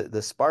had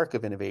the spark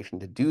of innovation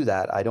to do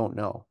that? I don't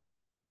know.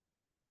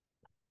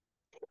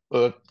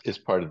 well, it is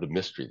part of the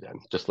mystery then,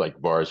 just like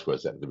Vars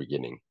was at the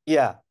beginning.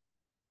 Yeah.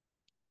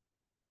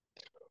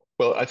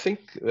 Well, I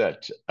think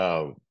that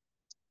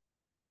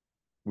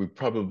we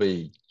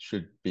probably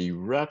should be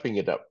wrapping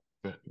it up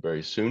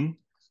very soon.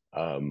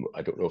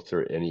 I don't know if there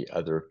are any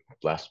other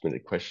last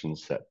minute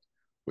questions that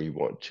we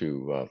want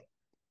to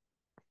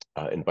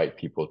invite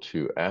people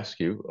to ask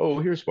you. Oh,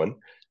 here's one.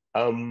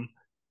 Um,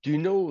 do you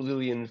know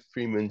Lillian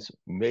Freeman's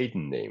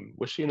maiden name?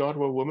 Was she an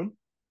Ottawa woman?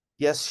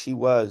 Yes, she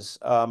was.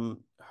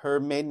 Her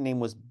maiden name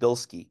was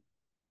Bilski.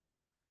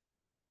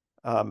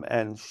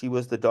 And she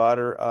was the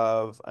daughter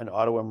of an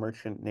Ottawa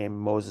merchant named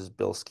Moses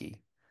Bilski.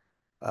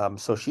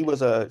 So she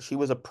was a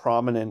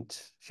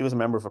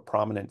member of a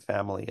prominent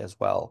family as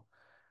well.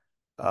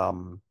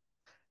 Um,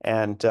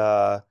 and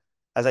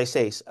as I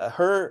say,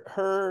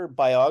 her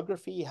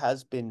biography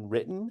has been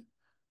written.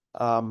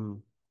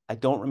 Um, I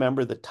don't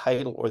remember the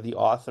title or the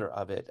author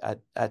of it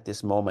at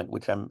this moment,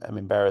 which I'm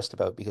embarrassed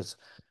about because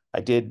I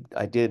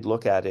did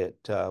look at it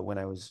when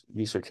I was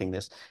researching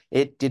this.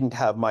 It didn't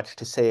have much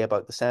to say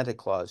about the Santa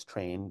Claus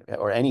train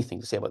or anything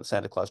to say about the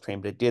Santa Claus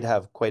train, but it did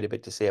have quite a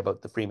bit to say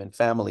about the Freeman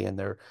family and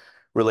their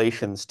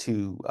relations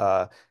to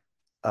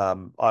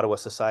Ottawa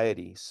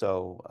society.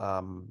 So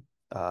um,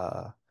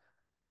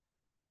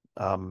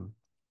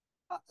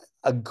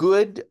 a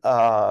good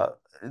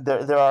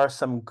there are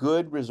some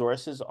good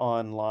resources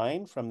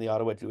online from the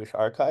Ottawa Jewish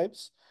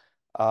Archives.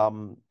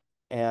 and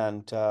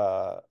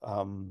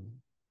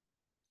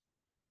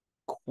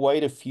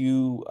quite a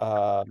few,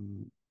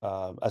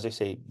 as I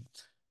say,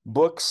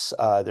 books.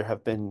 There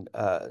have been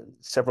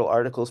several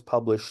articles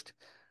published,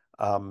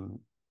 and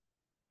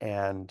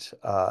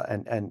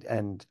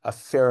a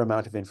fair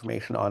amount of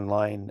information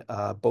online,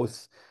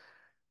 both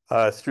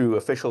through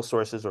official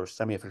sources or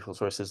semi-official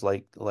sources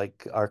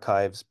like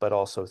archives, but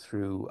also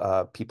through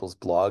people's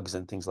blogs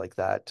and things like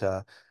that.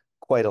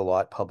 Quite a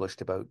lot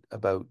published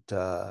about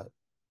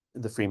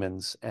the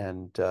Freemans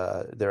and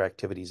their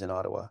activities in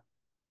Ottawa.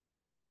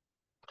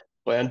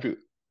 Well, Andrew,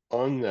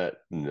 on that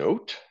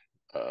note,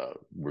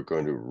 we're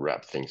going to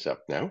wrap things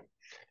up now.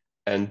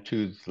 And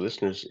to the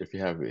listeners, if you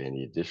have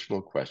any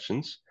additional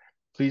questions,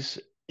 please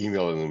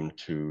email them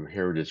to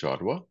Heritage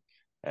Ottawa,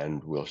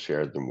 and we'll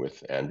share them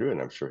with Andrew, and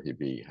I'm sure he'd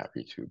be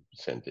happy to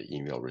send the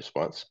email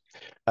response.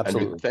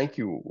 Absolutely. Andrew, thank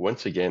you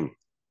once again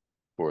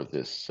for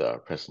this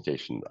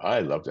presentation. I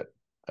loved it.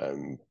 I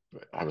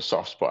have a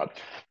soft spot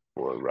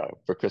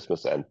for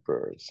Christmas and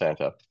for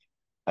Santa.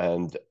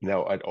 And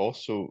now I'd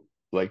also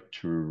like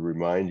to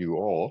remind you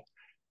all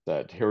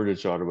that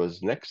Heritage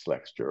Ottawa's next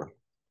lecture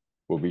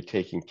will be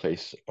taking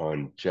place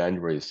on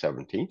January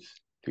 17th,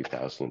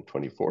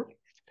 2024.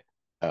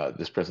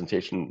 This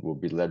presentation will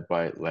be led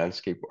by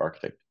landscape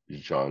architect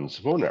John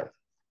Zvonar,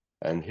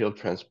 and he'll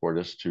transport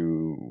us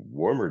to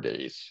warmer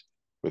days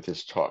with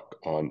his talk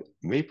on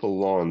Maple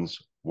Lawn's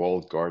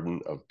Walled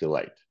Garden of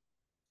Delight,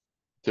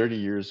 30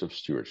 years of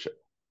stewardship.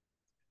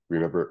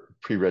 Remember,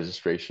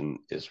 pre-registration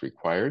is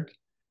required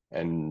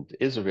and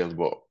is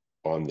available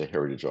on the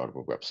Heritage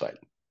Ottawa website.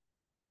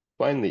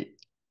 Finally,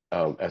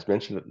 as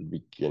mentioned at the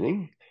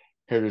beginning,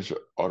 Heritage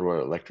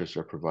Ottawa lectures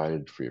are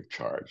provided free of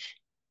charge.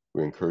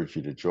 We encourage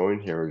you to join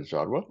Heritage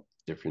Ottawa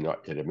if you're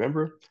not yet a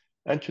member,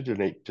 and to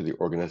donate to the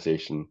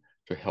organization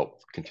to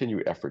help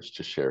continue efforts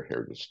to share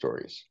heritage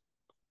stories.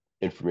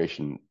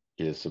 Information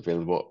is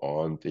available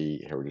on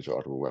the Heritage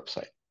Ottawa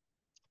website.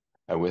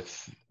 And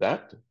with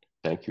that,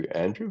 thank you,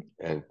 Andrew,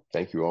 and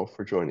thank you all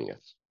for joining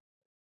us.